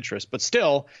 months of interest. But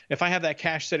still, if I have that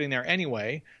cash sitting there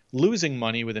anyway, losing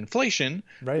money with inflation,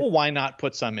 right, well, why not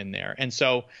put some in there? And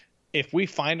so if we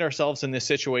find ourselves in this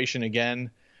situation again,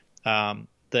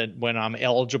 that when I'm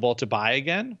eligible to buy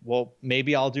again, well,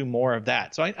 maybe I'll do more of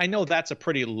that. So I know that's a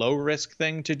pretty low risk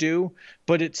thing to do,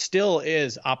 but it still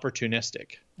is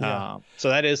opportunistic. Yeah. So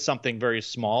that is something very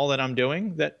small that I'm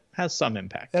doing that has some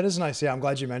impact. That is nice. Yeah, I'm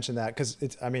glad you mentioned that because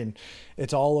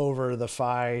it's all over the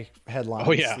FI headlines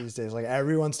these days. Like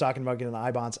everyone's talking about getting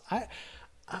I bonds.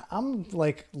 I'm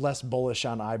like less bullish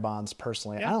on I bonds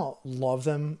personally. Yeah. I don't love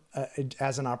them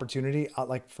as an opportunity.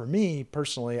 Like for me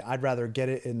personally, I'd rather get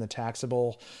it in the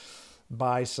taxable,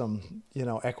 buy some,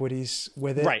 equities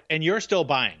with it. Right. And you're still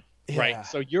buying, right?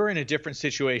 So you're in a different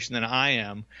situation than I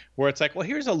am where it's like, well,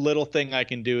 here's a little thing I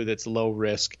can do that's low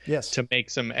risk to make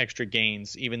some extra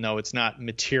gains, even though it's not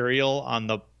material on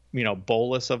the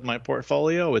bolus of my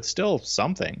portfolio. It's still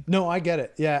something. No, I get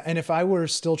it. Yeah. And if I were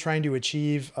still trying to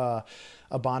achieve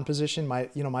a bond position,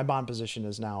 my bond position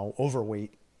is now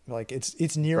overweight. Like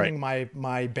it's nearing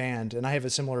my band, and I have a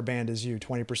similar band as you,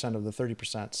 20% of the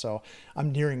 30%. So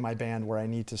I'm nearing my band where I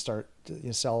need to start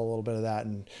to sell a little bit of that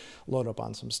and load up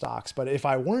on some stocks. But if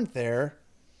I weren't there,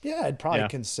 I'd probably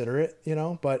consider it,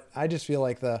 but I just feel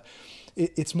like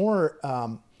it's more,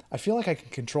 I feel like I can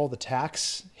control the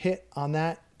tax hit on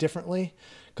that differently.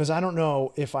 Because I don't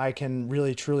know if I can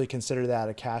really truly consider that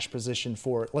a cash position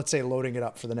for, let's say, loading it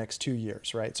up for the next 2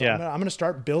 years, right? So I'm going to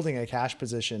start building a cash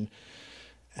position,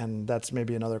 and that's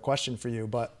maybe another question for you.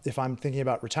 But if I'm thinking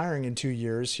about retiring in 2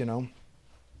 years,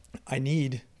 I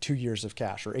need 2 years of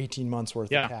cash or 18 months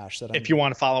worth of cash. If you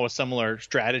want to follow a similar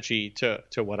strategy to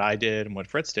what I did and what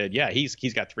Fritz did,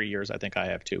 he's got 3 years. I think I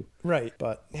have 2. Right,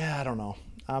 but I don't know.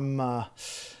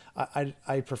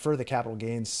 I prefer the capital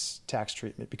gains tax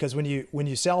treatment because when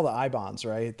you sell the I bonds,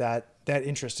 right, that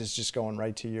interest is just going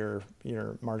right to your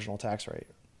marginal tax rate,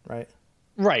 right?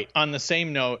 Right. On the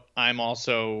same note, I'm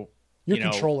also you're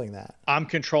controlling that. I'm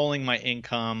controlling my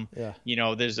income. Yeah.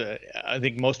 I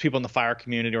think most people in the fire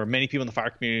community, or many people in the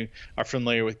fire community, are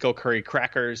familiar with Go Curry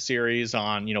Cracker's series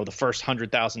on the first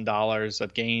 $100,000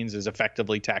 of gains is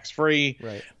effectively tax free.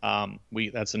 Right.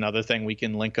 That's another thing we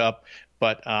can link up.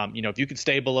 But if you could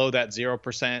stay below that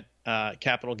 0%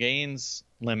 capital gains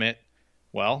limit,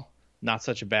 well, not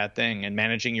such a bad thing. And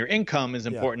managing your income is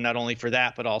important not only for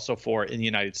that, but also for in the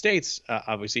United States.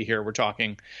 Obviously, here we're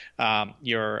talking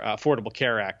your Affordable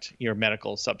Care Act, your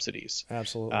medical subsidies.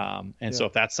 Absolutely. So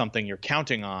if that's something you're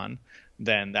counting on,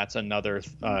 then that's another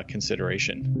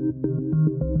consideration.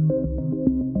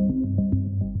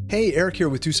 Hey, Eric here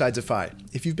with Two Sides of Fi.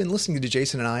 If you've been listening to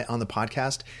Jason and I on the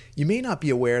podcast, you may not be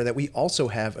aware that we also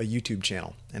have a YouTube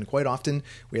channel. And quite often,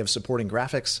 we have supporting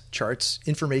graphics, charts,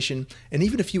 information, and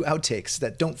even a few outtakes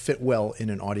that don't fit well in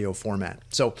an audio format.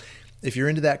 So if you're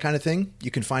into that kind of thing,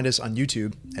 you can find us on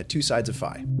YouTube at Two Sides of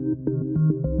Fi.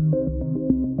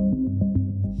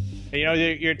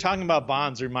 You're talking about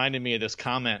bonds reminded me of this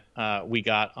comment we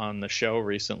got on the show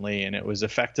recently, and it was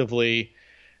effectively...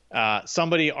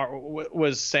 somebody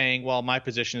was saying, well, my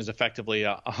position is effectively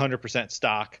 100%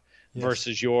 stock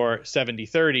versus your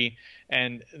 70-30.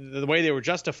 And the way they were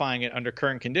justifying it under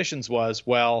current conditions was,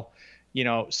 well,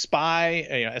 SPY,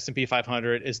 S&P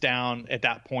 500 is down at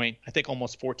that point, I think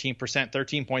almost 14%,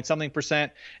 13 point something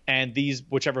percent. And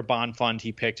whichever bond fund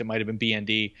he picked, it might've been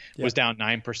BND, was down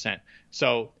 9%.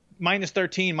 So minus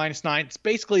 13, minus 9, it's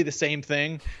basically the same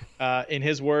thing in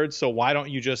his words. So why don't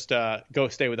you just go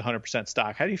stay with 100%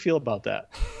 stock? How do you feel about that?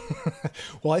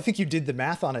 Well, I think you did the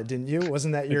math on it, didn't you?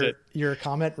 Wasn't that your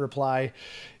comment reply?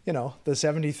 The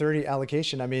 70-30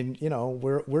 allocation. I mean,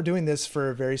 we're doing this for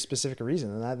a very specific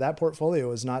reason. And that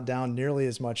portfolio is not down nearly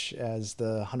as much as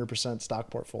the 100% stock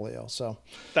portfolio. So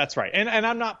that's right. And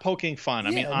I'm not poking fun.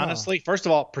 I mean, honestly, first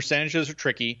of all, percentages are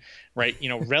tricky, right?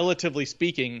 Relatively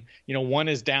speaking, one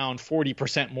is down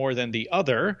 40% more than the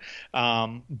other.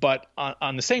 But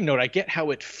on the same note, I get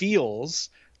how it feels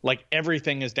like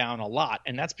everything is down a lot.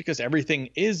 And that's because everything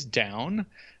is down.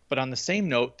 But on the same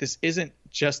note, this isn't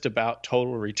just about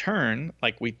total return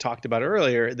like we talked about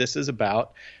earlier. This is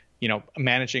about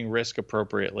managing risk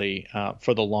appropriately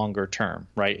for the longer term,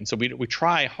 right? And so we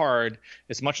try hard,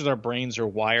 as much as our brains are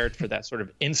wired for that sort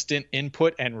of instant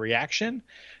input and reaction,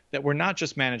 that we're not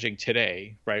just managing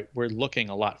today, right? We're looking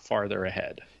a lot farther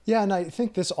ahead. Yeah, and I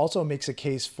think this also makes a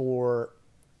case for,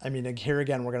 I mean, here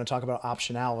again, we're going to talk about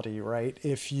optionality, right?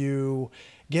 If you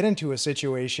get into a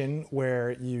situation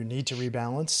where you need to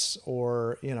rebalance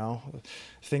or, you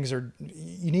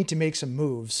need to make some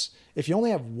moves. If you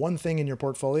only have one thing in your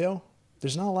portfolio,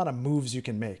 there's not a lot of moves you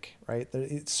can make, right?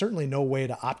 It's certainly no way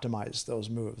to optimize those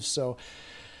moves. So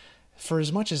for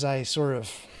as much as I sort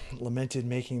of lamented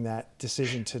making that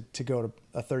decision to go to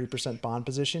a 30% bond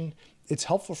position, it's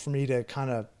helpful for me to kind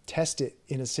of test it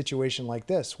in a situation like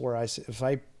this, where if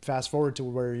I fast forward to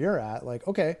where you're at, like,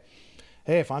 okay,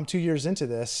 hey, if I'm 2 years into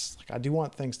this, like, I do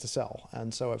want things to sell.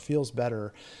 And so it feels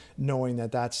better knowing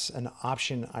that that's an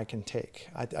option I can take.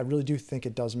 I really do think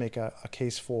it does make a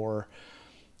case for,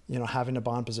 having a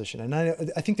bond position. And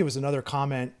I think there was another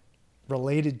comment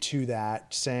related to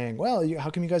that saying, well, how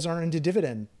come you guys aren't into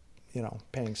dividend,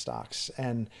 paying stocks?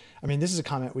 And I mean, this is a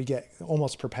comment we get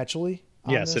almost perpetually.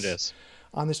 Yes, it is.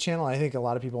 On this channel, I think a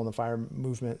lot of people in the FIRE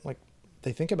movement, like,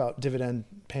 they think about dividend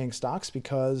paying stocks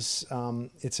because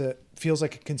feels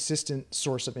like a consistent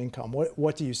source of income.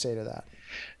 What do you say to that?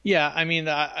 Yeah, I mean,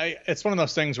 it's one of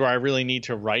those things where I really need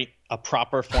to write a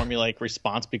proper formulaic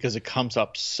response because it comes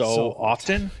up so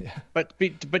often. Yeah.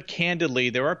 But candidly,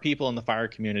 there are people in the FIRE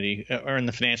community or in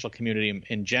the financial community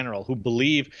in general who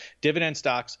believe dividend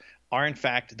stocks are in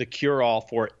fact the cure-all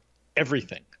for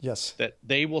everything. Yes. That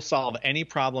they will solve any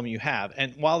problem you have.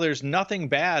 And while there's nothing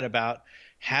bad about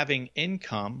having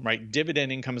income, right?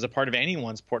 Dividend income is a part of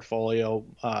anyone's portfolio,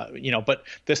 but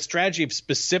the strategy of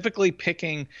specifically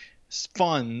picking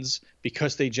funds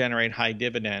because they generate high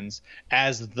dividends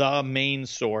as the main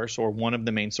source or one of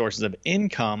the main sources of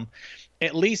income,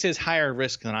 at least is higher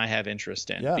risk than I have interest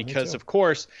in. Yeah, because of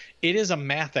course it is a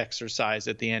math exercise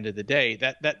at the end of the day.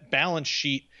 That balance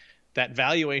sheet, that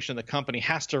valuation of the company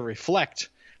has to reflect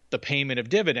the payment of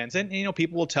dividends. And,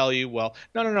 people will tell you, well,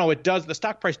 no, it does. The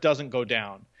stock price doesn't go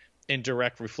down in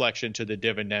direct reflection to the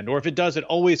dividend. Or if it does, it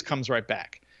always comes right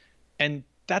back. And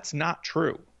that's not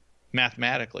true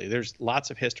mathematically. There's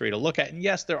lots of history to look at. And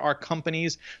yes, there are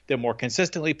companies that more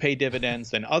consistently pay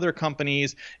dividends than other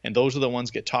companies. And those are the ones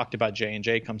get talked about.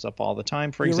 J&J comes up all the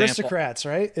time, for example. Aristocrats,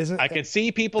 right? I can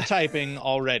see people typing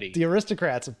already. The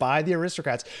aristocrats, buy the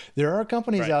aristocrats. There are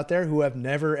companies out there who have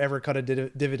never, ever cut a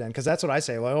dividend. Because that's what I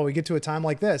say. Well, we get to a time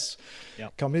like this.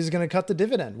 Yep. Company's going to cut the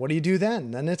dividend. What do you do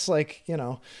then? And it's like,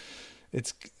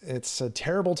 it's a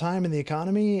terrible time in the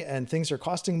economy and things are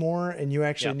costing more and you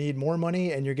actually need more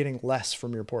money and you're getting less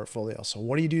from your portfolio. So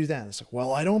what do you do then? It's like,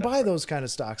 well, I don't buy those kind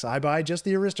of stocks. I buy just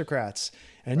the aristocrats.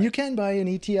 And you can buy an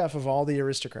ETF of all the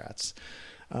aristocrats.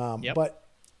 But,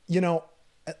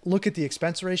 look at the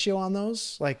expense ratio on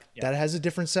those. That has a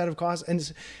different set of costs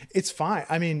and it's fine.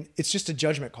 I mean, it's just a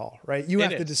judgment call, right? You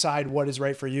have to decide what is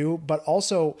right for you, but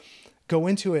also go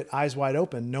into it eyes wide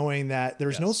open, knowing that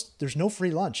there's no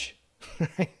free lunch.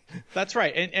 That's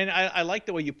right. And I like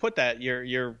the way you put that.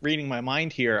 You're reading my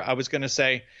mind here. I was going to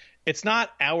say, it's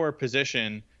not our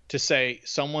position to say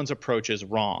someone's approach is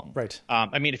wrong. Right.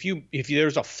 I mean, if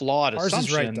there's a flawed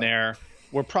assumption there,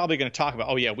 we're probably going to talk about,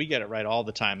 oh yeah, we get it right all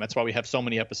the time. That's why we have so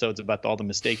many episodes about all the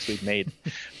mistakes we've made.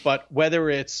 But whether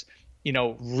it's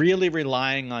really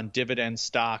relying on dividend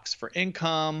stocks for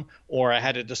income, or I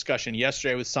had a discussion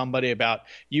yesterday with somebody about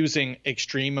using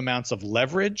extreme amounts of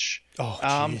leverage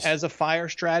as a FIRE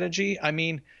strategy. I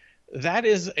mean, that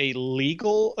is a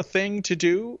legal thing to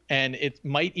do, and it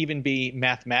might even be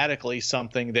mathematically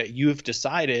something that you've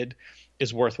decided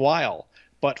is worthwhile.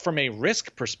 But from a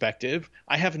risk perspective,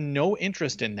 I have no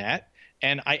interest in that.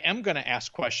 And I am going to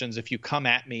ask questions if you come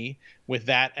at me with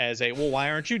that as well, why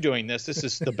aren't you doing this? This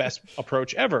is the best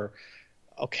approach ever.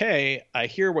 Okay, I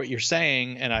hear what you're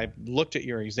saying, and I've looked at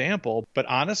your example. But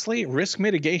honestly, risk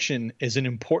mitigation is an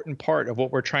important part of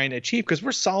what we're trying to achieve because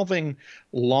we're solving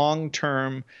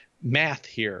long-term math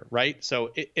here, right?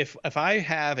 So if I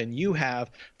have and you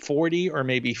have 40 or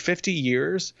maybe 50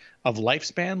 years of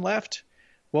lifespan left,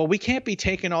 well, we can't be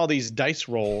taking all these dice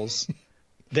rolls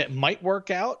that might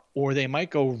work out or they might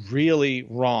go really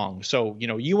wrong. So,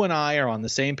 you and I are on the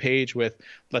same page with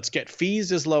let's get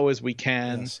fees as low as we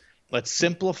can. Yes. Let's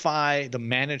simplify the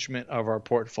management of our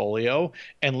portfolio,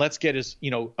 and let's get as,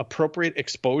 appropriate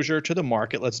exposure to the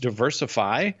market. Let's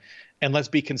diversify, and let's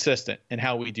be consistent in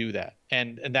how we do that.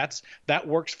 And that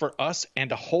works for us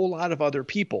and a whole lot of other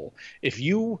people. If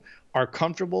you are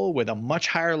comfortable with a much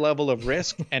higher level of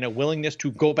risk and a willingness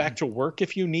to go back to work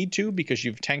if you need to because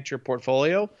you've tanked your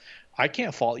portfolio, I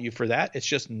can't fault you for that. It's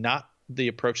just not the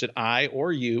approach that I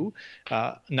or you,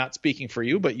 not speaking for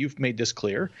you, but you've made this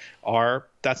clear,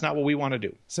 that's not what we want to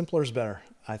do. Simpler is better,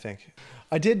 I think.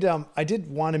 I did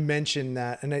want to mention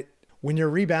that, and when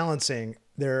you're rebalancing,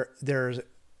 there's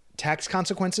tax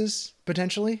consequences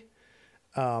potentially.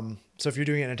 So if you're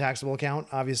doing it in a taxable account,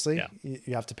 obviously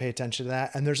you have to pay attention to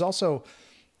that. And there's also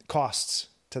costs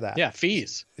to that. Yeah,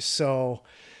 fees. So,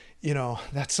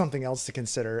 that's something else to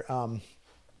consider.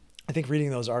 I think reading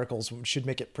those articles should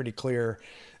make it pretty clear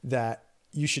that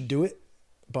you should do it,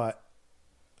 but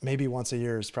maybe once a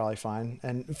year is probably fine.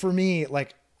 And for me,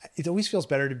 like, it always feels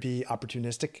better to be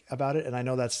opportunistic about it. And I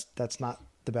know that's not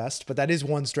the best, but that is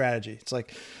one strategy. It's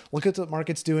like, look at what the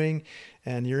market's doing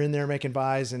and you're in there making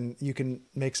buys and you can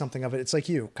make something of it. It's like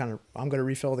I'm going to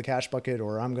refill the cash bucket,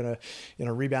 or I'm going to,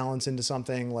 rebalance into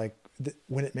something like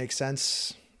when it makes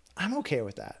sense. I'm okay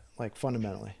with that. Like,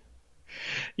 fundamentally.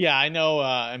 Yeah, I know.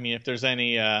 If there's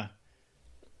any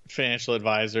financial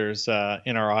advisors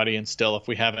in our audience still, if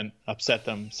we haven't upset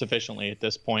them sufficiently at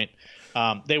this point,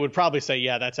 they would probably say,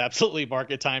 yeah, that's absolutely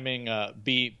market timing.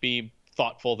 Be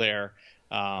thoughtful there,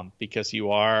 because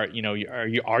you are,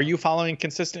 are you following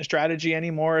consistent strategy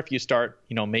anymore? If you start,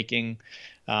 making,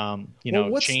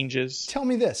 changes. Tell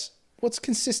me this: what's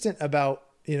consistent about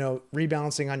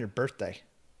rebalancing on your birthday?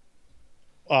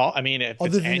 Well, if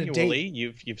it's annually,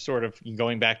 you've sort of,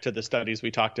 going back to the studies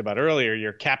we talked about earlier,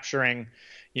 you're capturing,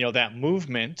 that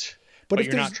movement, but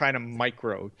you're not trying to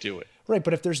micro do it. Right.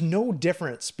 But if there's no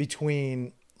difference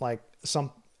between like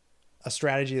a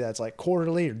strategy that's like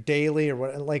quarterly or daily or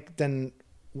what, like, then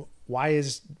why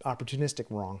is opportunistic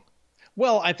wrong?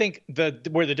 Well, I think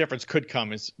where the difference could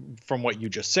come is from what you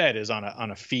just said, is on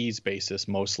a fees basis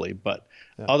mostly, but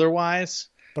otherwise.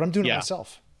 But I'm doing it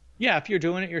myself. Yeah, if you're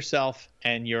doing it yourself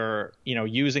and you're,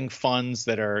 using funds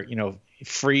that are,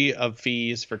 free of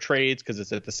fees for trades because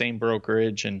it's at the same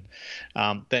brokerage, and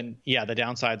then the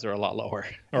downsides are a lot lower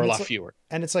or a lot fewer.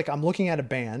 And it's like, I'm looking at a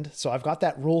band, so I've got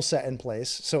that rule set in place.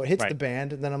 So it hits the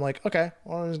band, and then I'm like, okay,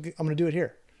 well, I'm going to do it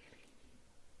here.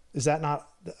 Is that not?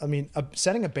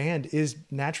 Setting a band is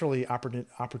naturally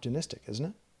opportunistic, isn't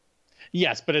it?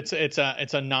 Yes, but it's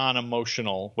a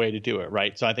non-emotional way to do it,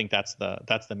 right? So I think that's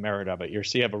the merit of it. You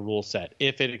have a rule set.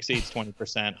 If it exceeds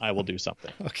 20%, I will do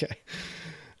something. Okay.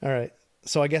 All right.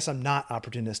 So I guess I'm not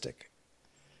opportunistic.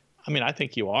 I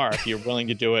think you are, if you're willing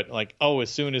to do it. Like, as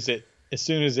soon as it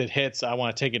hits, I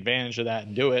want to take advantage of that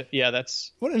and do it. Yeah,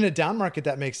 that's. Well, in a down market,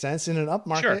 that makes sense. In an up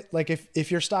market, like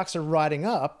if your stocks are riding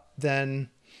up, then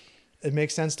it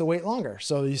makes sense to wait longer.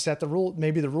 So you set the rule.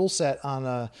 Maybe the rule set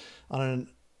on an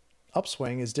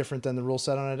upswing is different than the rule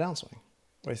set on a downswing.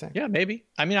 What do you think? Yeah, maybe.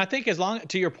 I think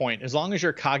to your point, as long as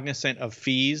you're cognizant of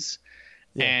fees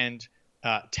and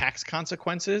tax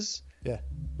consequences. Yeah.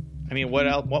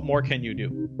 What more can you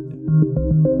do?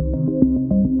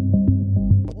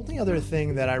 The only other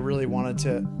thing that I really wanted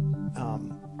to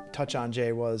touch on,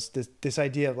 Jay, was this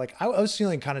idea of, like, I was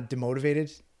feeling kind of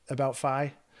demotivated about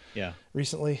FI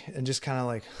recently, and just kind of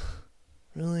like,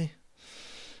 really?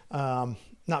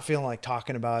 Not feeling like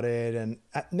talking about it. And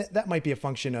that might be a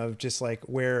function of just like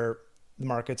where the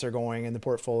markets are going in the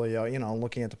portfolio,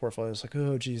 looking at the portfolio. It's like,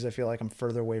 oh geez, I feel like I'm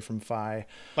further away from FI.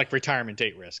 Like retirement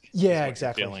date risk. Yeah,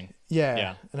 exactly.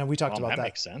 Yeah. And then we talked about that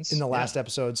makes sense. In the last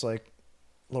episodes. Like,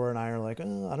 Laura and I are like, I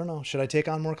don't know, should I take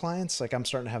on more clients? Like, I'm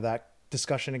starting to have that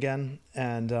discussion again.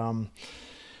 And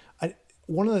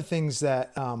one of the things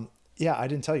that, I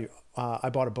didn't tell you,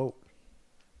 I bought a boat.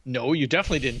 No, you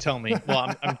definitely didn't tell me.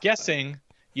 Well, I'm guessing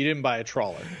you didn't buy a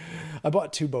trawler. I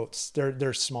bought 2 boats.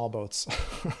 They're small boats.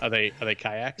 Are they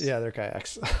kayaks? Yeah, they're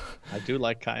kayaks. I do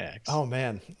like kayaks. Oh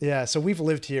man. Yeah. So we've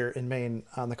lived here in Maine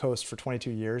on the coast for 22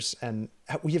 years, and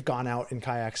we have gone out in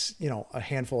kayaks, a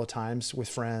handful of times with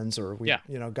friends, or we,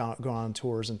 gone on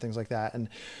tours and things like that. And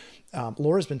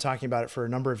Laura's been talking about it for a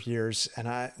number of years, and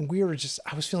I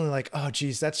was feeling like, oh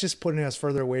geez, that's just putting us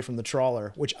further away from the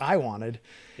trawler, which I wanted.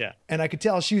 Yeah. And I could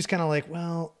tell she was kind of like,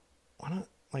 well, why not?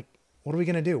 Like, what are we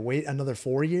going to do? Wait another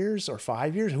 4 years or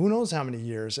 5 years? Who knows how many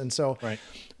years? And so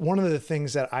one of the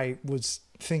things that I was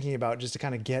thinking about, just to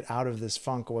kind of get out of this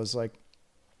funk, was like,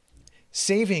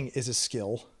 saving is a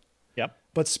skill. Yep.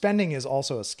 But spending is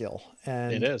also a skill.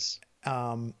 And it is.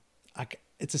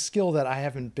 It's a skill that I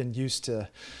haven't been used to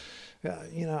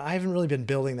I haven't really been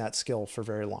building that skill for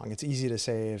very long. It's easy to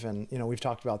save. And, we've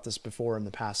talked about this before in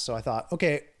the past. So I thought,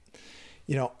 okay,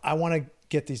 I want to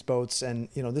get these boats, and,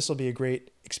 this will be a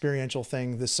great experiential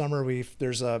thing. This summer,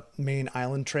 there's a Maine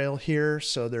island trail here.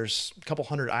 So there's a couple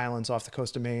hundred islands off the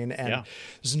coast of Maine, and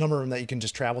there's a number of them that you can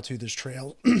just travel to. There's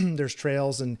there's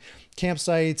trails and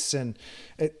campsites, and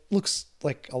it looks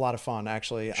like a lot of fun,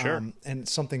 actually. Sure. And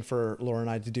it's something for Laura and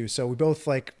I to do. So we both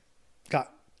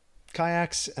got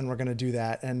kayaks, and we're going to do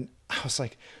that. And I was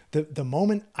like, the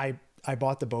moment I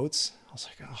bought the boats, I was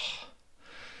like, oh,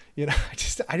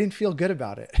 I didn't feel good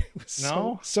about it. It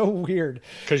was so weird.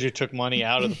 Because you took money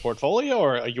out of the portfolio,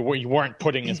 or you weren't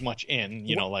putting as much in,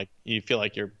 like you feel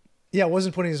like you're. Yeah, I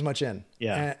wasn't putting as much in.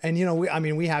 Yeah.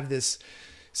 And we have this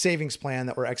savings plan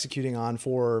that we're executing on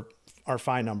for our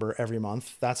FI number every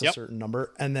month. That's a certain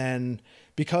number. And then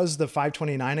because the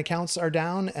 529 accounts are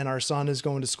down and our son is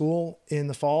going to school in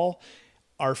the fall,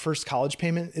 our first college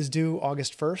payment is due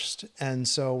August 1st. And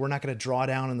so we're not going to draw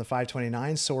down in the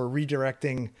 529. So we're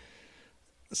redirecting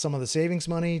some of the savings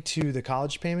money to the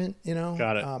college payment,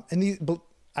 Got it. And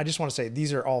I just want to say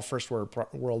these are all first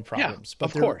world problems,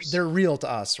 but of course they're real to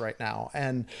us right now.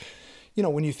 And,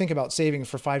 when you think about saving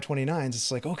for 529s,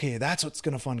 it's like, okay, that's what's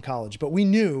going to fund college. But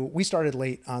we started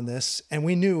late on this, and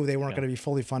we knew they weren't going to be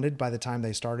fully funded by the time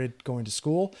they started going to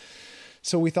school.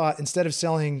 So we thought, instead of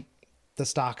selling the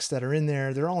stocks that are in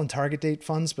there, they're all in target date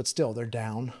funds, but still they're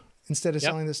down. Instead of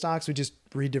selling the stocks, we just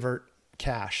redivert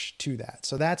cash to that.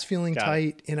 So that's feeling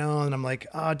tight, and I'm like,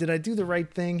 did I do the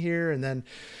right thing here? And then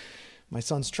my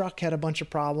son's truck had a bunch of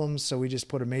problems, so we just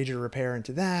put a major repair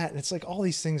into that. And it's like all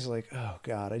these things are like, oh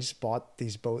God, I just bought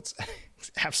these boats.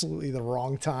 It's absolutely the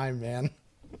wrong time, man.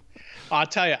 I'll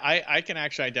tell you, I can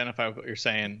actually identify with what you're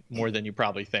saying more than you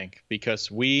probably think, because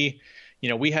we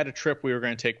had a trip we were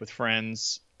going to take with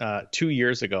friends 2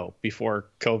 years ago before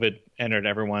COVID entered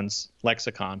everyone's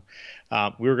lexicon.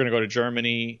 We were going to go to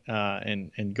Germany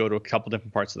and go to a couple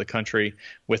different parts of the country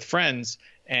with friends,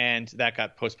 and that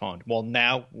got postponed. Well,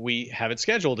 now we have it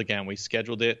scheduled again. We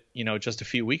scheduled it, just a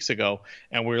few weeks ago,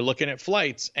 and we were looking at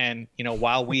flights. And,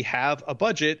 while we have a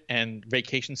budget and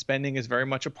vacation spending is very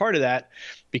much a part of that,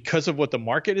 because of what the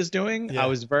market is doing, I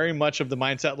was very much of the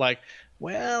mindset like,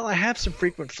 well, I have some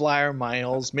frequent flyer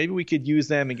miles. Maybe we could use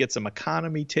them and get some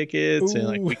economy tickets. Ooh.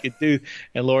 And we could do.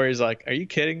 And Lori's like, are you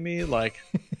kidding me? Like,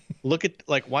 look at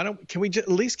can we just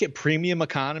at least get premium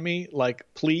economy? Like,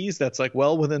 please, that's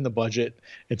well within the budget.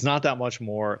 It's not that much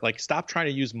more. Like, stop trying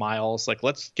to use miles. Like,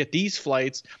 let's get these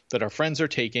flights that our friends are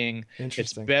taking.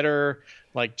 It's better.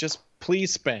 Like, just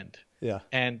please spend. Yeah.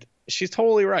 And she's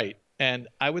totally right. And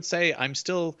I would say I'm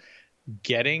still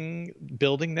building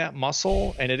that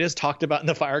muscle, and it is talked about in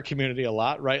the fire community a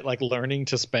lot, right? Like learning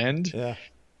to spend. Yeah.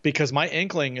 Because my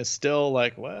inkling is still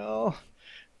like, well,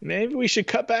 maybe we should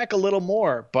cut back a little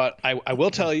more. But I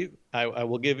will tell you, I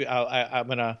will give you, I'm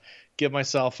going to give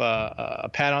myself a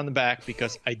pat on the back,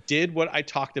 because I did what I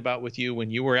talked about with you when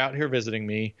you were out here visiting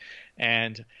me,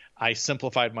 and I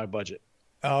simplified my budget.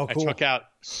 Oh, cool. I took out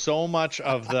so much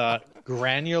of the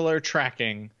granular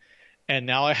tracking, and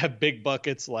now I have big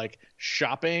buckets like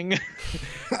shopping,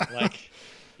 like,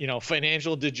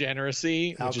 financial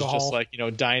degeneracy, alcohol, which is just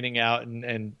like, dining out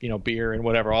and beer and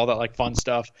whatever, all that like fun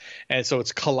stuff. And so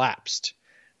it's collapsed.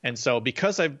 And so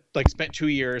because I've spent 2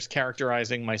 years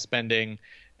characterizing my spending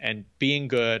and being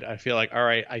good, I feel like, all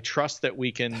right, I trust that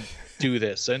we can do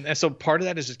this. And so part of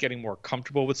that is just getting more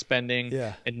comfortable with spending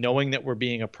and knowing that we're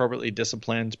being appropriately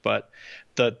disciplined. But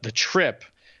the trip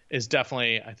is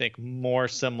definitely, I think, more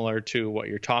similar to what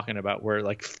you're talking about, where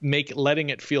letting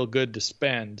it feel good to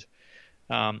spend,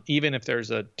 even if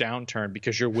there's a downturn,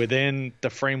 because you're within the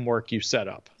framework you set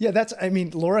up. Yeah,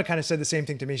 Laura kind of said the same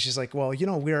thing to me. She's like, well,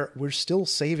 we're still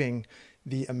saving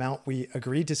the amount we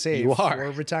agreed to save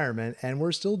for retirement, and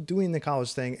we're still doing the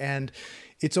college thing. And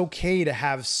it's okay to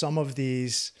have some of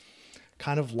these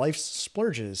kind of life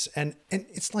splurges. And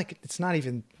it's not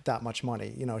even that much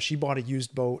money. She bought a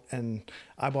used boat and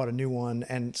I bought a new one.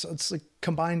 And so it's like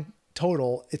combined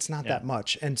total, it's not that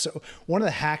much. And so one of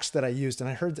the hacks that I used, and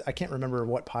I can't remember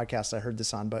what podcast I heard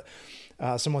this on, but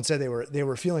someone said they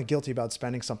were feeling guilty about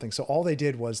spending something. So all they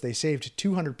did was they saved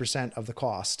 200% of the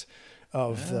cost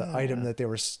of the item that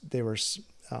they were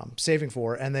saving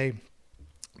for. And they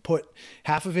put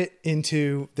half of it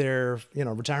into their,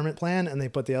 retirement plan, and they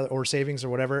put the other, or savings or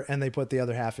whatever, and they put the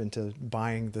other half into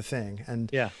buying the thing. And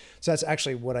so that's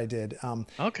actually what I did.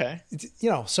 Okay.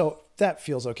 So that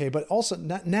feels okay. But also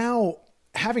now,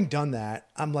 having done that,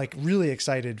 I'm like really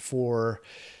excited for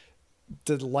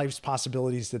the life's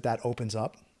possibilities that opens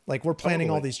up. Like we're planning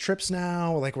Totally. all these trips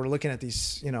now. Like we're looking at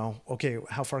these, okay,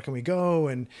 how far can we go?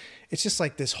 And it's just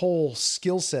like this whole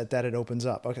skill set that it opens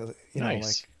up. Okay.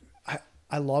 Nice.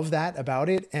 I love that about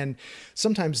it. And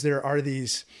sometimes there are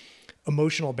these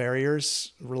emotional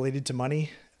barriers related to money,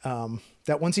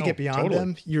 that once you get beyond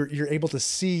them, you're able to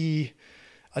see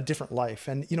a different life.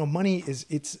 And, money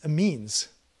it's a means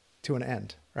to an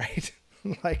end, right?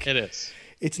 Like it is.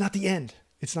 It's not the end.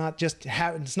 It's not just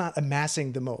it's not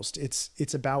amassing the most.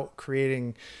 It's about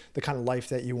creating the kind of life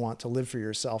that you want to live for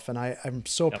yourself. And I'm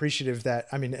so appreciative that,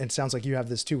 it sounds like you have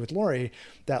this too with Lori,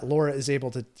 that Laura is able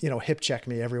to, hip check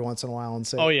me every once in a while and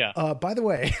say, by the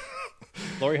way,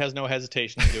 Lori has no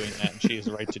hesitation in doing that, and she has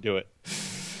the right to do it.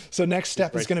 So next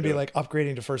step is going to be like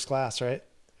upgrading to first class, right?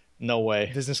 No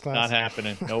way. Business class? Not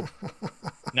happening. Nope.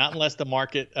 Not unless the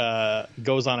market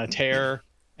goes on a tear.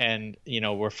 And,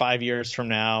 we're 5 years from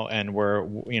now and we're,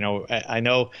 I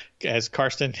know, as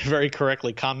Karsten very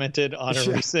correctly commented on a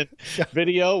recent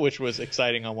video, which was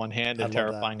exciting on one hand and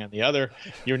terrifying on the other,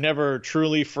 you're never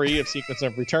truly free of sequence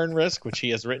of return risk, which he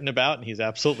has written about, and he's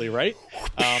absolutely right.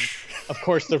 Of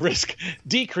course, the risk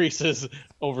decreases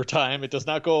over time. It does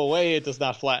not go away. It does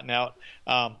not flatten out.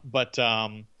 But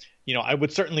I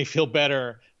would certainly feel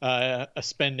better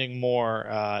spending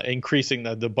more, increasing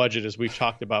the budget as we've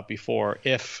talked about before,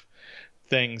 if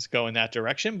things go in that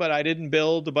direction. But I didn't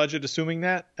build the budget assuming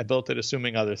that. I built it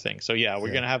assuming other things. So we're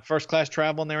going to have first class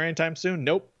travel in there anytime soon.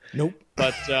 Nope.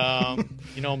 But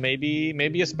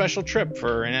maybe a special trip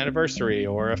for an anniversary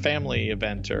or a family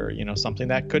event or something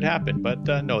that could happen. But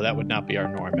no, that would not be our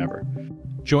norm ever.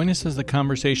 Join us as the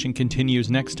conversation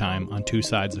continues next time on Two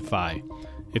Sides of Fi.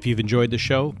 If you've enjoyed the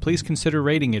show, please consider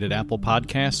rating it at Apple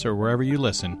Podcasts or wherever you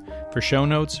listen. For show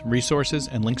notes, resources,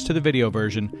 and links to the video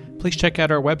version, please check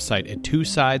out our website at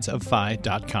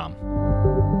twosidesoffi.com.